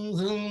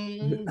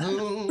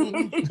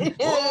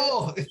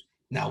 Whoa.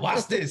 Now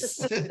watch this.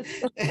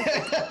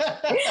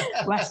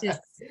 Watch this.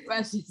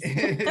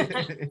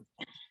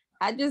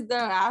 I just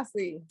don't. I'll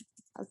see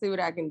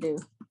what I can do.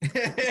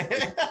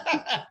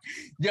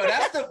 Yo,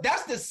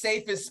 that's the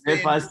safest spin.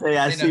 If I say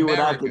I see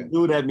America. what I can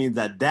do, that means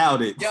I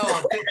doubt it. Yo,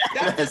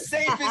 that's the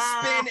safest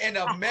spin in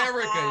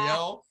America,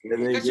 yo.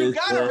 Because you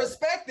gotta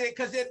respect it,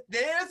 because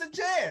there's a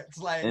chance.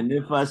 Like, and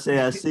if I say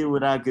I see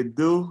what I could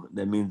do,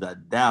 that means I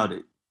doubt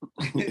it.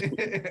 I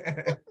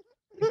ain't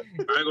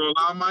gonna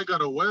lie, I might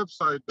got a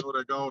website though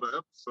that got all the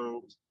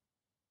episodes.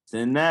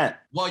 Send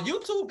that. Well,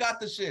 YouTube got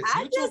the shit.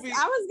 I was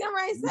getting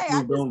ready to say, I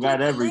just don't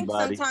got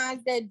everybody.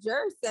 Sometimes that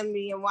Jer send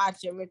me and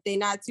watch them if they're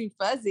not too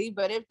fuzzy.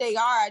 But if they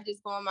are, I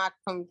just go on my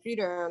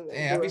computer.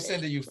 And I be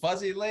sending you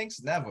fuzzy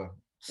links? Never.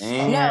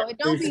 No, it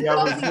don't be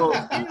fuzzy.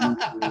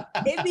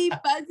 It be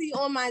fuzzy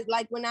on my,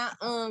 like when I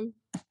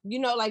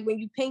like when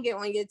you ping it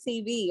on your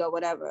TV or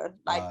whatever,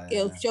 like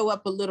it'll show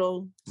up a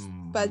little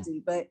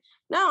fuzzy. But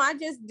no, I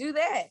just do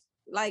that.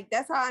 Like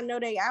that's how I know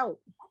they out.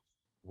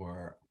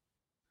 Word.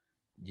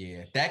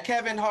 Yeah, that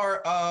Kevin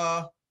Hart.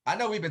 I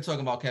know we've been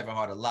talking about Kevin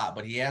Hart a lot,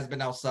 but he has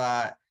been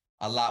outside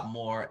a lot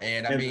more,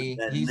 and I mean,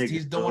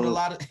 he's doing a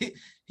lot of.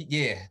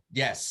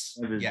 Yes.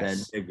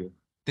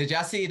 Did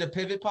y'all see the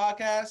Pivot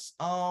podcast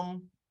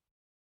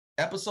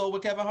episode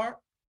with Kevin Hart?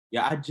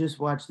 Yeah, I just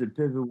watched the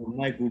Pivot with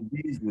Michael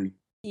Beasley.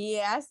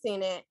 Yeah, I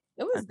seen it.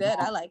 It was good.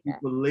 I like that.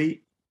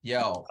 Late.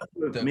 Yo,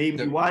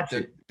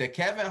 the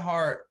Kevin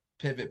Hart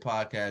Pivot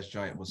podcast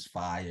joint was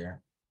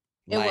fire.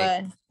 It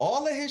was.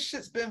 All of his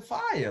shit's been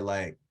fire.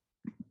 Like,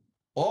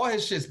 all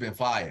his shit's been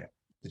fire.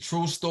 The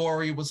True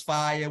Story was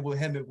fire with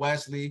him and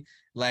Wesley.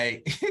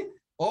 Like,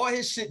 all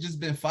his shit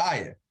just been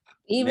fire.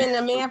 Even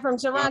the Man from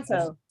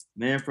Toronto.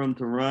 Man from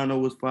Toronto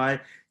was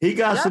fire. He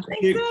got some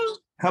shit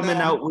coming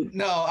out with.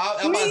 No,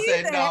 I'm about to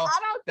say no.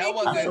 That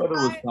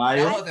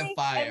wasn't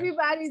fire.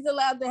 Everybody's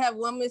allowed to have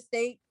one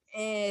mistake.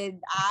 And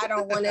I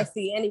don't want to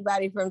see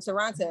anybody from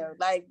Toronto.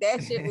 Like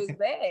that shit was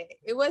bad.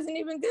 It wasn't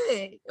even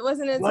good. It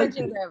wasn't an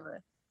attention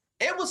grabber.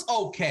 It was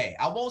okay.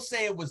 I won't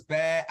say it was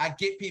bad. I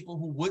get people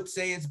who would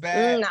say it's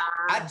bad. Nah.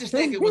 I just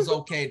think it was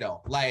okay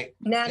though. Like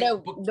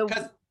go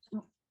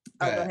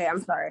ahead.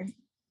 I'm sorry.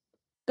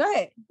 Go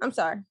ahead. I'm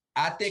sorry.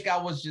 I think I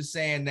was just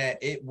saying that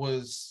it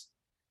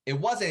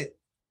wasn't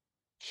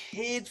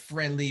kid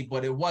friendly,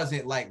 but it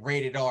wasn't like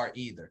rated R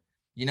either.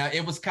 You know,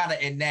 it was kind of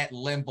in that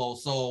limbo.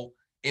 So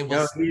it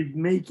Yo, was. he's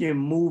making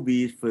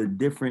movies for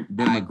different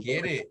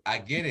demographics. I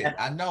get it.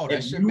 I know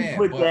that's If your you man.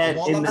 put But that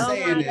all in I'm the-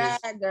 saying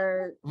is,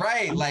 Gerd.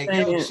 right? I'm Like,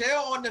 saying- yo, chill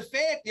on the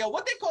fan. Yo,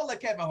 what they call the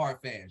Kevin Hart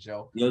fans,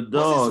 yo? Yo,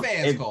 dog, What's his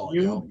fans if called,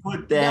 you yo?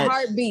 put The that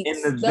heartbeats.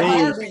 in the The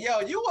vein, heartbeat. Yo,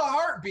 you a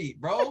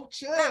heartbeat, bro.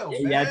 Chill,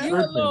 yeah, man. You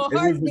a little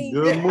tripping. It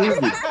was a heartbeat. good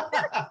movie.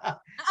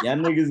 Y'all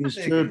niggas is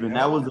Nigga, tripping.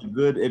 That was yo. a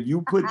good. If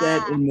you put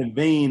that in the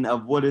vein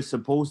of what it's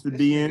supposed to This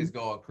be nigga's in,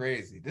 going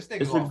crazy. This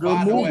nigga It's a going good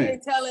find a movie. way. You're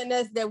telling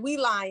us that we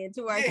lying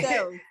to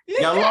ourselves.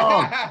 Y'all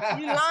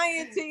wrong. You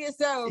lying to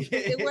yourself. 'Cause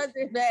it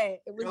wasn't bad.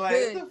 It was You're like,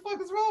 good. what the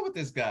fuck is wrong with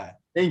this guy?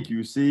 thank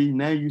you. See,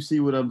 now you see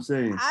what I'm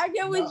saying. I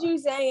get what you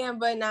saying,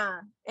 but nah.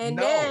 And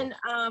No. then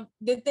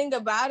the thing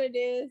about it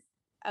is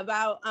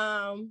about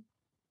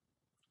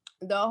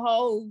the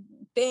whole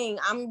thing.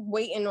 I'm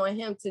waiting on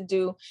him to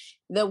do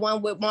the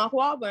one with Mark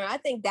Wahlberg. I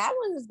think that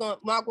one is going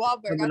Mark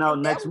Wahlberg. Coming I out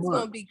think next that one's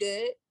month. gonna be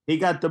good. He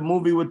got the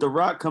movie with The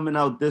Rock coming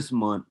out this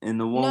month, and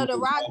the one. No, The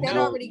with Rock, that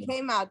Mark already Wahlberg.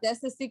 came out. That's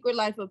The Secret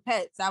Life of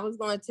Pets. I was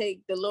gonna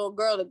take the little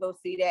girl to go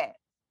see that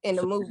in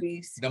the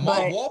movies. The Mark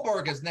but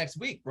Wahlberg is next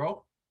week,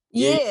 bro.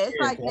 yeah, it's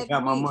yeah, like I next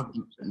got my week. month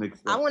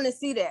mixed I up. want to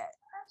see that.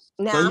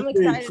 Now So I'm you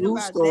did excited True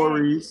about that.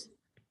 Stories,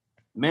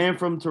 Man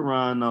from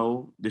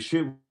Toronto, the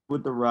shit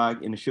with The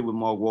Rock, and the shit with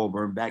Mark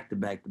Wahlberg back to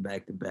back to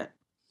back to back.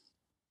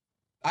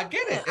 I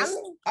get it. I It's,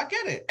 mean- I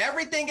get it.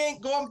 Everything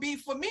ain't gonna be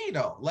for me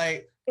though.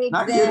 Like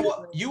Not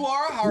Exactly. you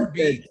are a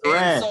heartbeat, and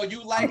trash. so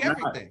you like I'm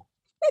not. everything.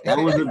 That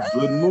was a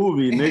good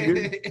movie,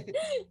 nigga.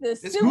 The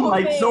It's You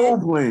like Superman. Soul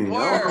Plane. I don't know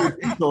Word.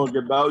 what you talking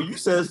about. You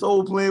said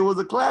Soul Plane was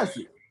a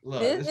classic. Look,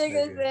 This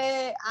nigga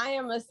said, "I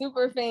am a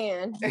super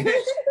fan."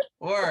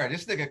 Word,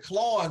 this nigga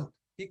clawing.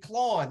 He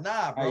clawing.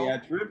 Nah, I bro.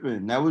 got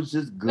tripping. That was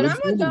just good. But I'm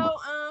gonna cinema.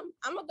 go.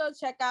 I'm gonna go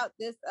check out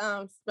this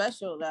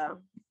special though.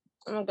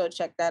 I'm gonna go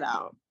check that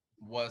out.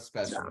 What's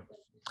special?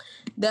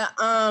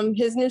 The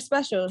his new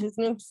special, his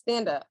new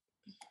stand up.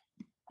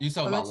 You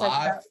talking I'm about gonna check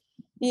it live? out.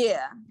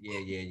 Yeah.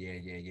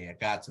 Yeah.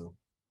 Got to.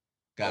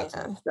 Yeah. Got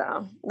to.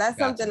 So that's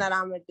Got something to. that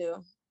I'm gonna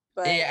do.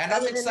 But Yeah, and I'm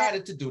other than that,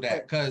 excited to do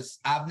that because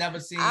I've never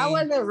seen. I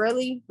wasn't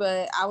really,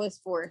 but I was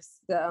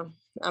forced, so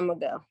I'm gonna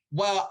go.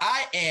 Well,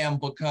 I am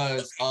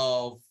because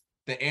of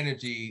the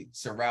energy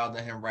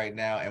surrounding him right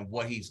now and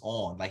what he's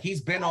on. Like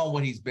he's been on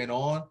what he's been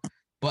on,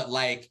 but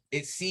like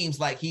it seems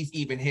like he's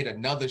even hit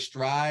another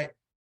stride,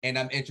 and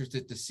I'm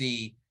interested to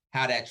see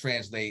how that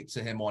translates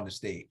to him on the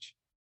stage.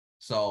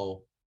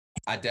 So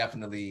I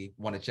definitely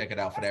want to check it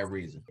out for that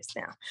reason.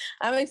 Now,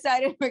 I'm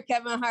excited for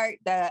Kevin Hart,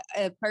 the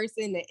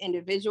person, the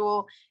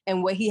individual,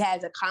 and what he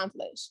has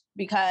accomplished.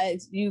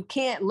 Because you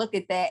can't look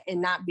at that and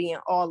not be in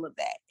all of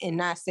that, and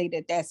not say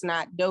that that's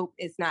not dope,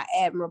 it's not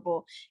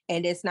admirable,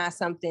 and it's not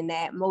something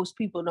that most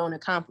people don't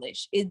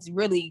accomplish. It's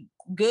really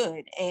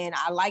good, and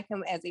I like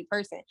him as a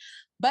person.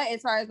 But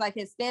as far as like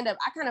his stand-up,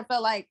 I kind of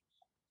felt like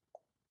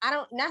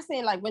not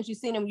saying like once you've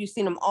seen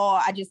him all.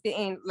 I just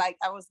didn't like.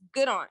 I was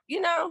good on,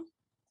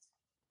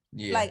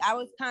 Yeah. like I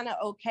was kind of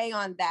okay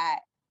on that.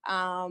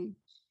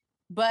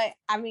 But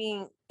I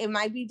mean, it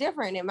might be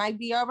different. It might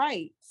be all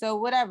right. So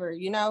whatever,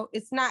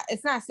 it's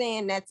not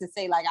saying that to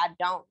say like I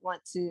don't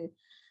want to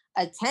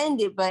attend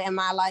it, but am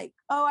I like,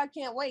 oh, I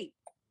can't wait?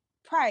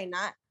 Probably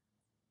not.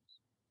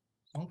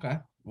 Okay.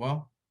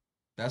 Well,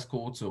 that's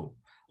cool too.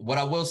 What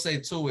I will say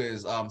too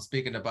is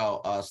speaking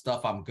about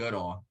stuff I'm good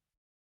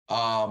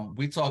on.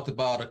 We talked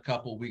about a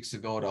couple weeks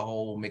ago the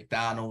whole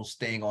McDonald's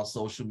thing on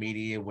social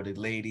media where the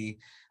lady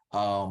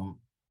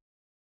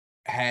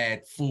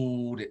had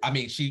food. I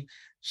mean,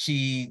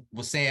 she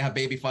was saying her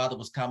baby father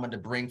was coming to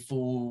bring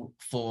food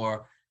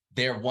for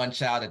their one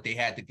child that they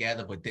had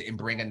together, but didn't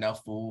bring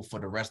enough food for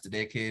the rest of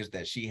their kids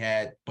that she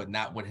had, but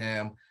not with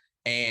him.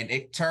 And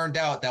it turned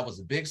out that was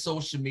a big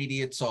social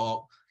media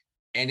talk.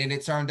 And then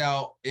it turned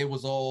out it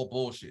was all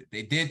bullshit.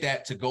 They did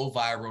that to go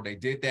viral. They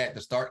did that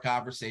to start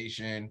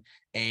conversation,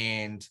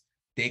 and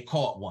they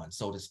caught one,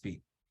 so to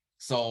speak.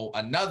 So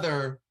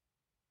another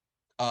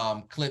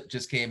clip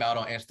just came out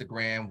on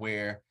Instagram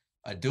where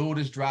a dude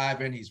is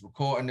driving. He's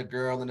recording the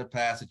girl in the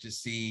passenger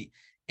seat,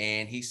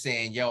 and he's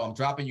saying, yo, I'm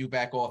dropping you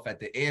back off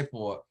at the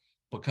airport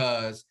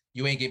because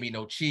you ain't give me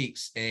no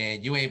cheeks,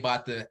 and you ain't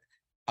about to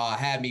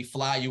have me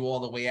fly you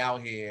all the way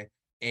out here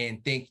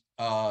and think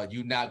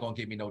you're not gonna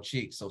give me no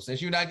cheeks. So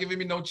since you're not giving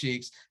me no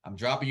cheeks, I'm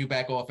dropping you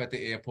back off at the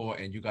airport,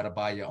 and you got to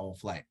buy your own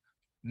flight.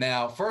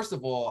 Now, first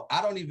of all,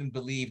 I don't even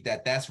believe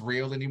that that's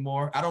real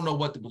anymore. I don't know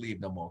what to believe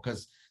no more,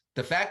 because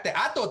the fact that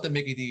I thought the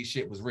Mickey D's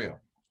shit was real.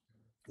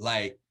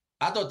 Like,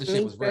 I thought the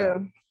shit was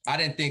real. I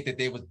didn't think that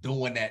they was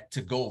doing that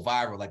to go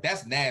viral. Like,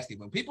 that's nasty.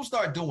 When people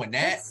start doing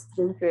that, That's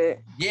stupid.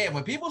 yeah,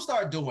 when people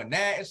start doing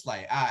that, it's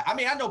like, I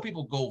mean, I know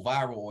people go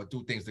viral or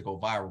do things to go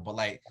viral, but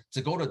like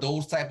to go to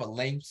those type of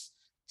lengths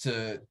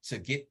to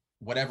get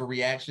whatever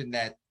reaction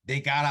that they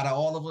got out of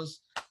all of us,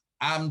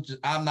 I'm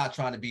not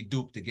trying to be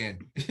duped again.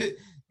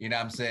 You know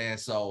what I'm saying?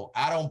 So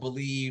I don't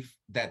believe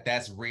that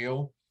that's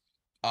real.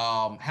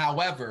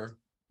 However,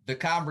 the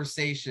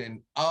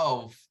conversation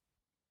of,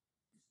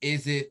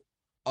 is it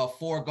a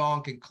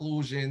foregone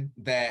conclusion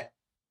that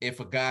if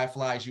a guy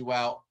flies you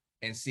out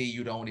and see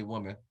you the only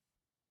woman,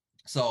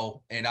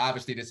 so, and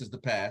obviously this is the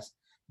past,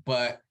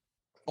 but,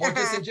 or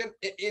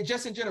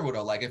just in general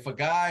though, like if a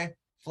guy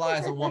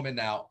flies a woman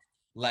out,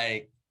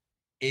 like,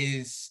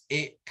 is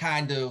it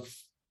kind of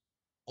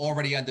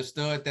already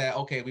understood that,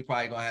 okay, we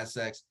probably gonna have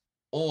sex,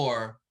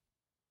 or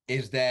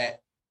is that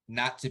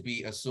not to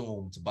be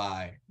assumed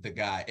by the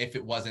guy if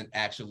it wasn't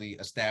actually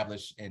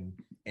established and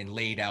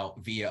laid out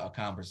via a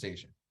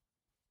conversation?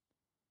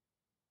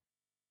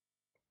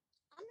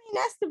 I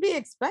mean, that's to be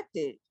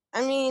expected.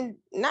 I mean,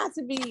 not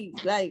to be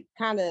like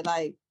kind of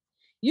like,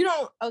 you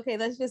don't, okay,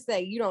 let's just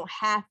say you don't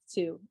have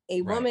to.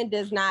 A Right. woman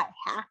does not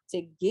have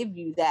to give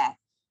you that.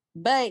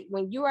 But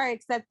when you are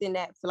accepting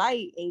that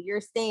flight and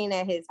you're staying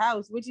at his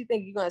house, what you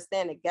think, you're gonna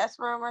stay in the guest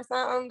room or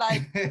something?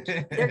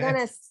 Like, you're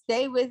gonna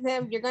stay with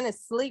him, you're gonna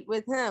sleep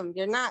with him.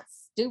 You're not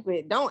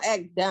stupid. Don't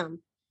act dumb.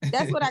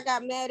 That's what I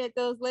got mad at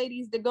those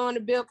ladies that go in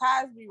the Bill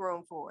Cosby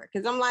room for.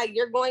 Because I'm like,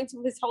 you're going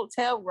to his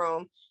hotel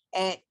room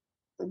at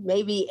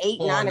maybe 8,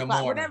 4 in 9 the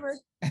o'clock, morning.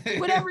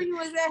 whatever you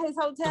was at his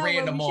hotel 3 in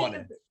room. the You morning.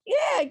 shouldn't have-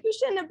 Yeah, you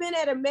shouldn't have been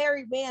at a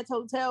married man's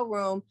hotel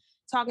room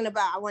talking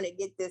about, I want to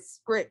get this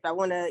script. I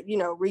want to,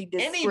 read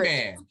this Any script.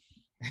 man.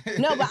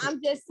 No, but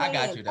I'm just I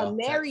got saying, you, though. a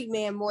married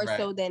man more Right.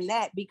 so than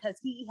that, because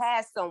he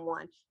has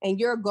someone and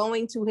you're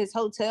going to his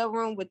hotel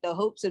room with the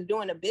hopes of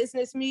doing a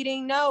business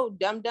meeting. No,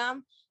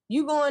 dum.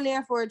 You going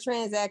there for a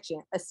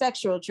transaction, a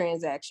sexual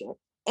transaction.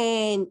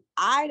 And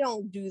I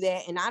don't do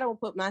that. And I don't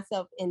put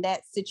myself in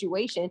that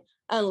situation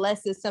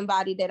unless it's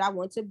somebody that I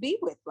want to be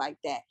with like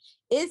that.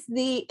 It's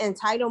the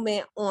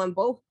entitlement on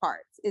both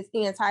parts. It's the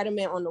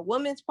entitlement on the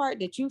woman's part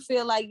that you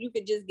feel like you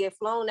could just get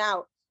flown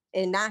out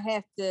and not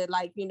have to,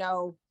 like, and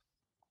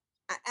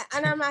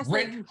I'm not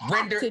saying you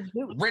have to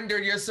do render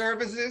your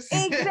services.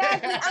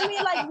 exactly. I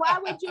mean, like, why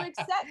would you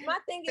accept? My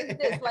thing is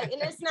this, like,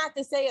 and it's not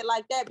to say it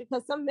like that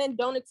because some men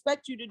don't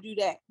expect you to do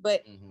that,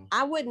 but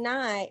I would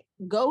not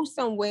go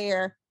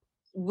somewhere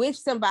with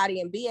somebody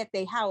and be at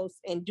their house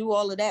and do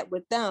all of that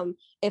with them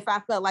if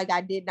I felt like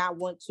I did not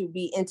want to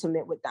be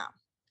intimate with them.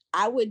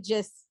 I would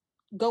just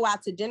go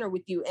out to dinner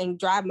with you and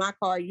drive my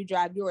car, you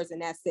drive yours,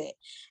 and that's it.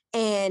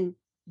 And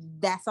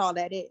that's all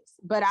that is.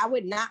 But I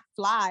would not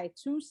fly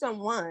to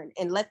someone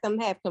and let them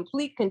have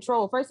complete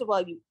control. First of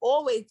all, you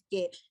always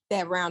get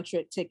that round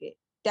trip ticket.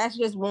 That's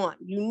just one.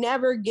 You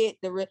never get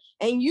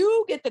and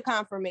you get the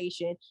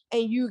confirmation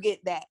and you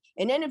get that.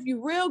 And then if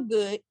you're real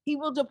good, he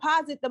will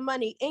deposit the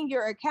money in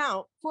your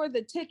account for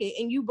the ticket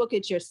and you book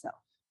it yourself.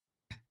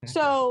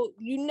 So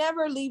you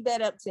never leave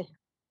that up to him.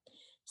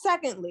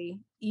 Secondly,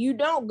 you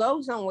don't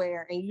go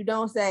somewhere and you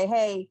don't say,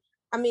 hey,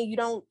 you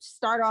don't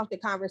start off the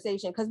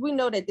conversation because we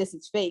know that this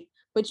is fake,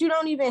 but you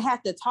don't even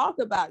have to talk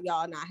about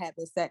y'all not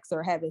having sex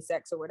or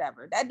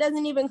whatever. That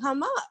doesn't even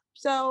come up.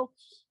 So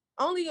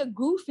only a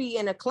goofy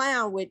and a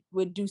clown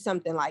would do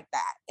something like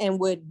that and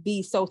would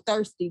be so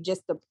thirsty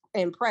just to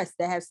impress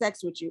to have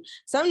sex with you.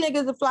 Some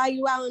niggas will fly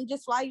you out and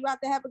just fly you out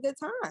to have a good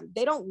time.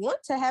 They don't want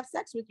to have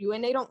sex with you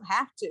and they don't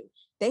have to.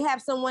 They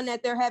have someone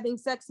that they're having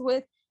sex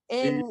with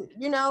in,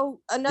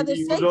 another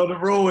state. On the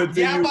road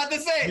Yeah, I'm about to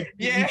say.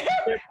 Yeah.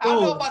 I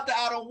don't know about the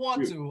I don't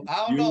want to.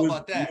 I don't know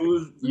about that.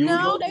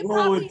 No, they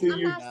probably,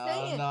 I'm not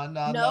saying.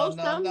 No,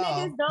 some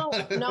niggas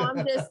don't. No,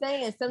 I'm just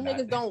saying some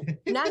niggas don't.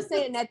 Not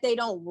saying that they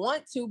don't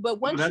want to,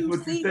 but once that's you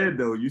what see, you said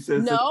though. You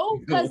said no,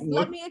 because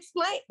let me.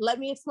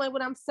 me explain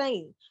what I'm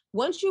saying.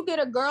 Once you get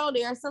a girl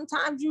there,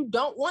 sometimes you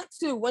don't want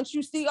to. Once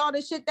you see all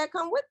the shit that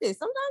come with it,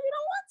 sometimes you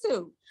don't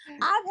want to.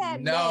 I've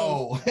had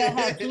men that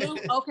have flew.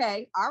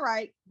 Okay, all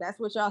right, that's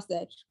what y'all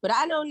said. But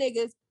I know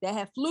niggas that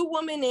have flew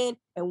women in,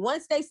 and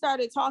once they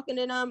started talking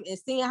to them and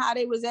seeing how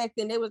they was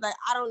acting, they was like,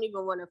 I don't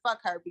even want to fuck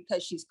her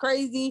because she's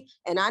crazy.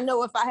 And I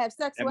know if I have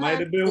sex with her, that might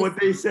have been what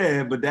they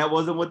said, but that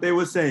wasn't what they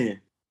were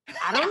saying.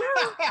 I don't know.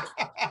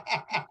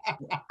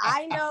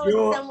 I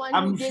know someone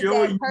who did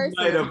sure that you person.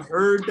 might have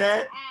heard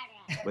that,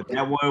 but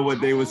that wasn't what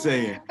they were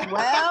saying.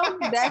 Well,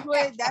 that's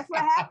what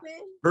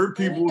happened. Hurt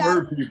people.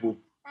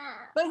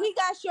 But he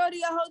got Shorty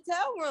a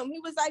hotel room.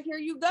 He was like, here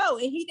you go.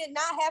 And he did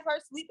not have her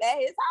sleep at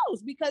his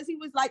house because he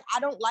was like,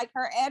 I don't like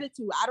her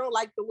attitude. I don't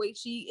like the way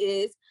she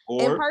is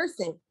in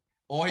person.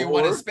 Or he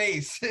wanted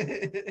space.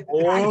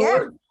 Or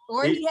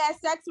he had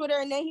sex with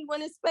her and then he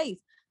wanted space.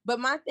 But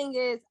my thing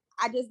is,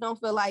 I just don't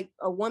feel like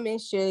a woman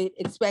should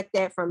expect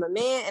that from a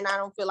man. And I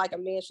don't feel like a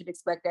man should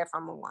expect that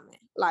from a woman.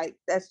 Like,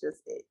 that's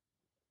just it.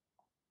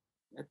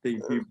 I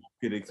think people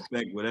could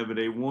expect whatever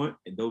they want.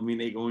 It don't mean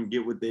they're going to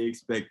get what they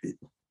expected.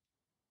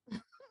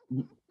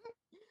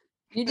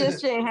 You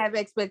just shouldn't have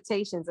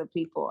expectations of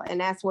people.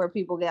 And that's where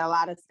people get a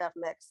lot of stuff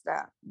mixed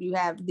up. You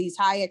have these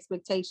high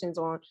expectations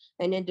on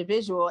an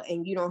individual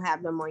and you don't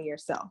have them on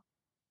yourself.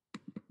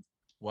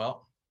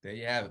 Well, there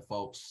you have it,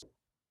 folks.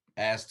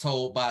 As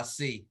told by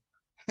C.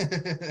 I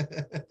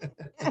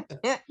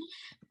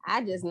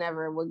just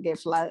never would get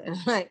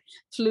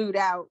flued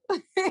out,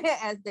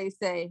 as they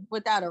say,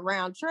 without a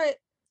round trip.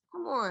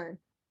 Come on.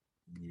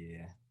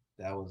 Yeah,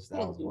 That was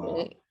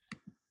wild.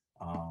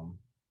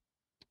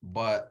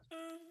 But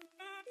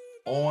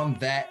on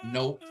that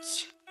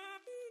note,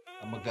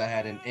 I'm gonna go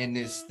ahead and end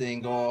this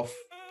thing off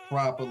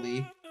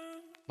properly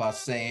by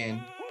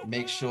saying,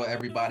 make sure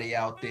everybody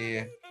out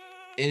there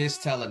is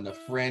telling a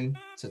friend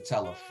to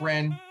tell a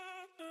friend.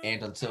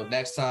 And until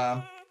next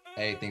time,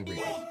 everything real.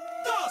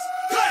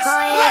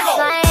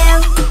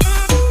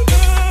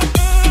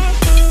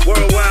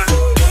 Worldwide,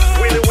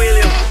 Willie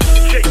Williams,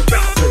 Jake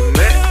Falcon,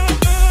 man.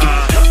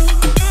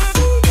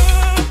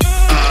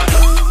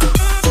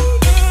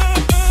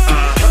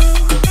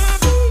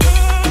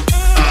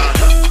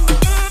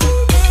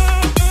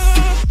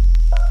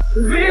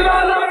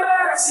 Viva la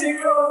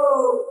Mexico!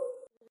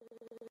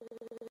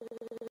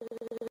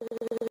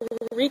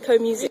 Rico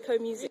music.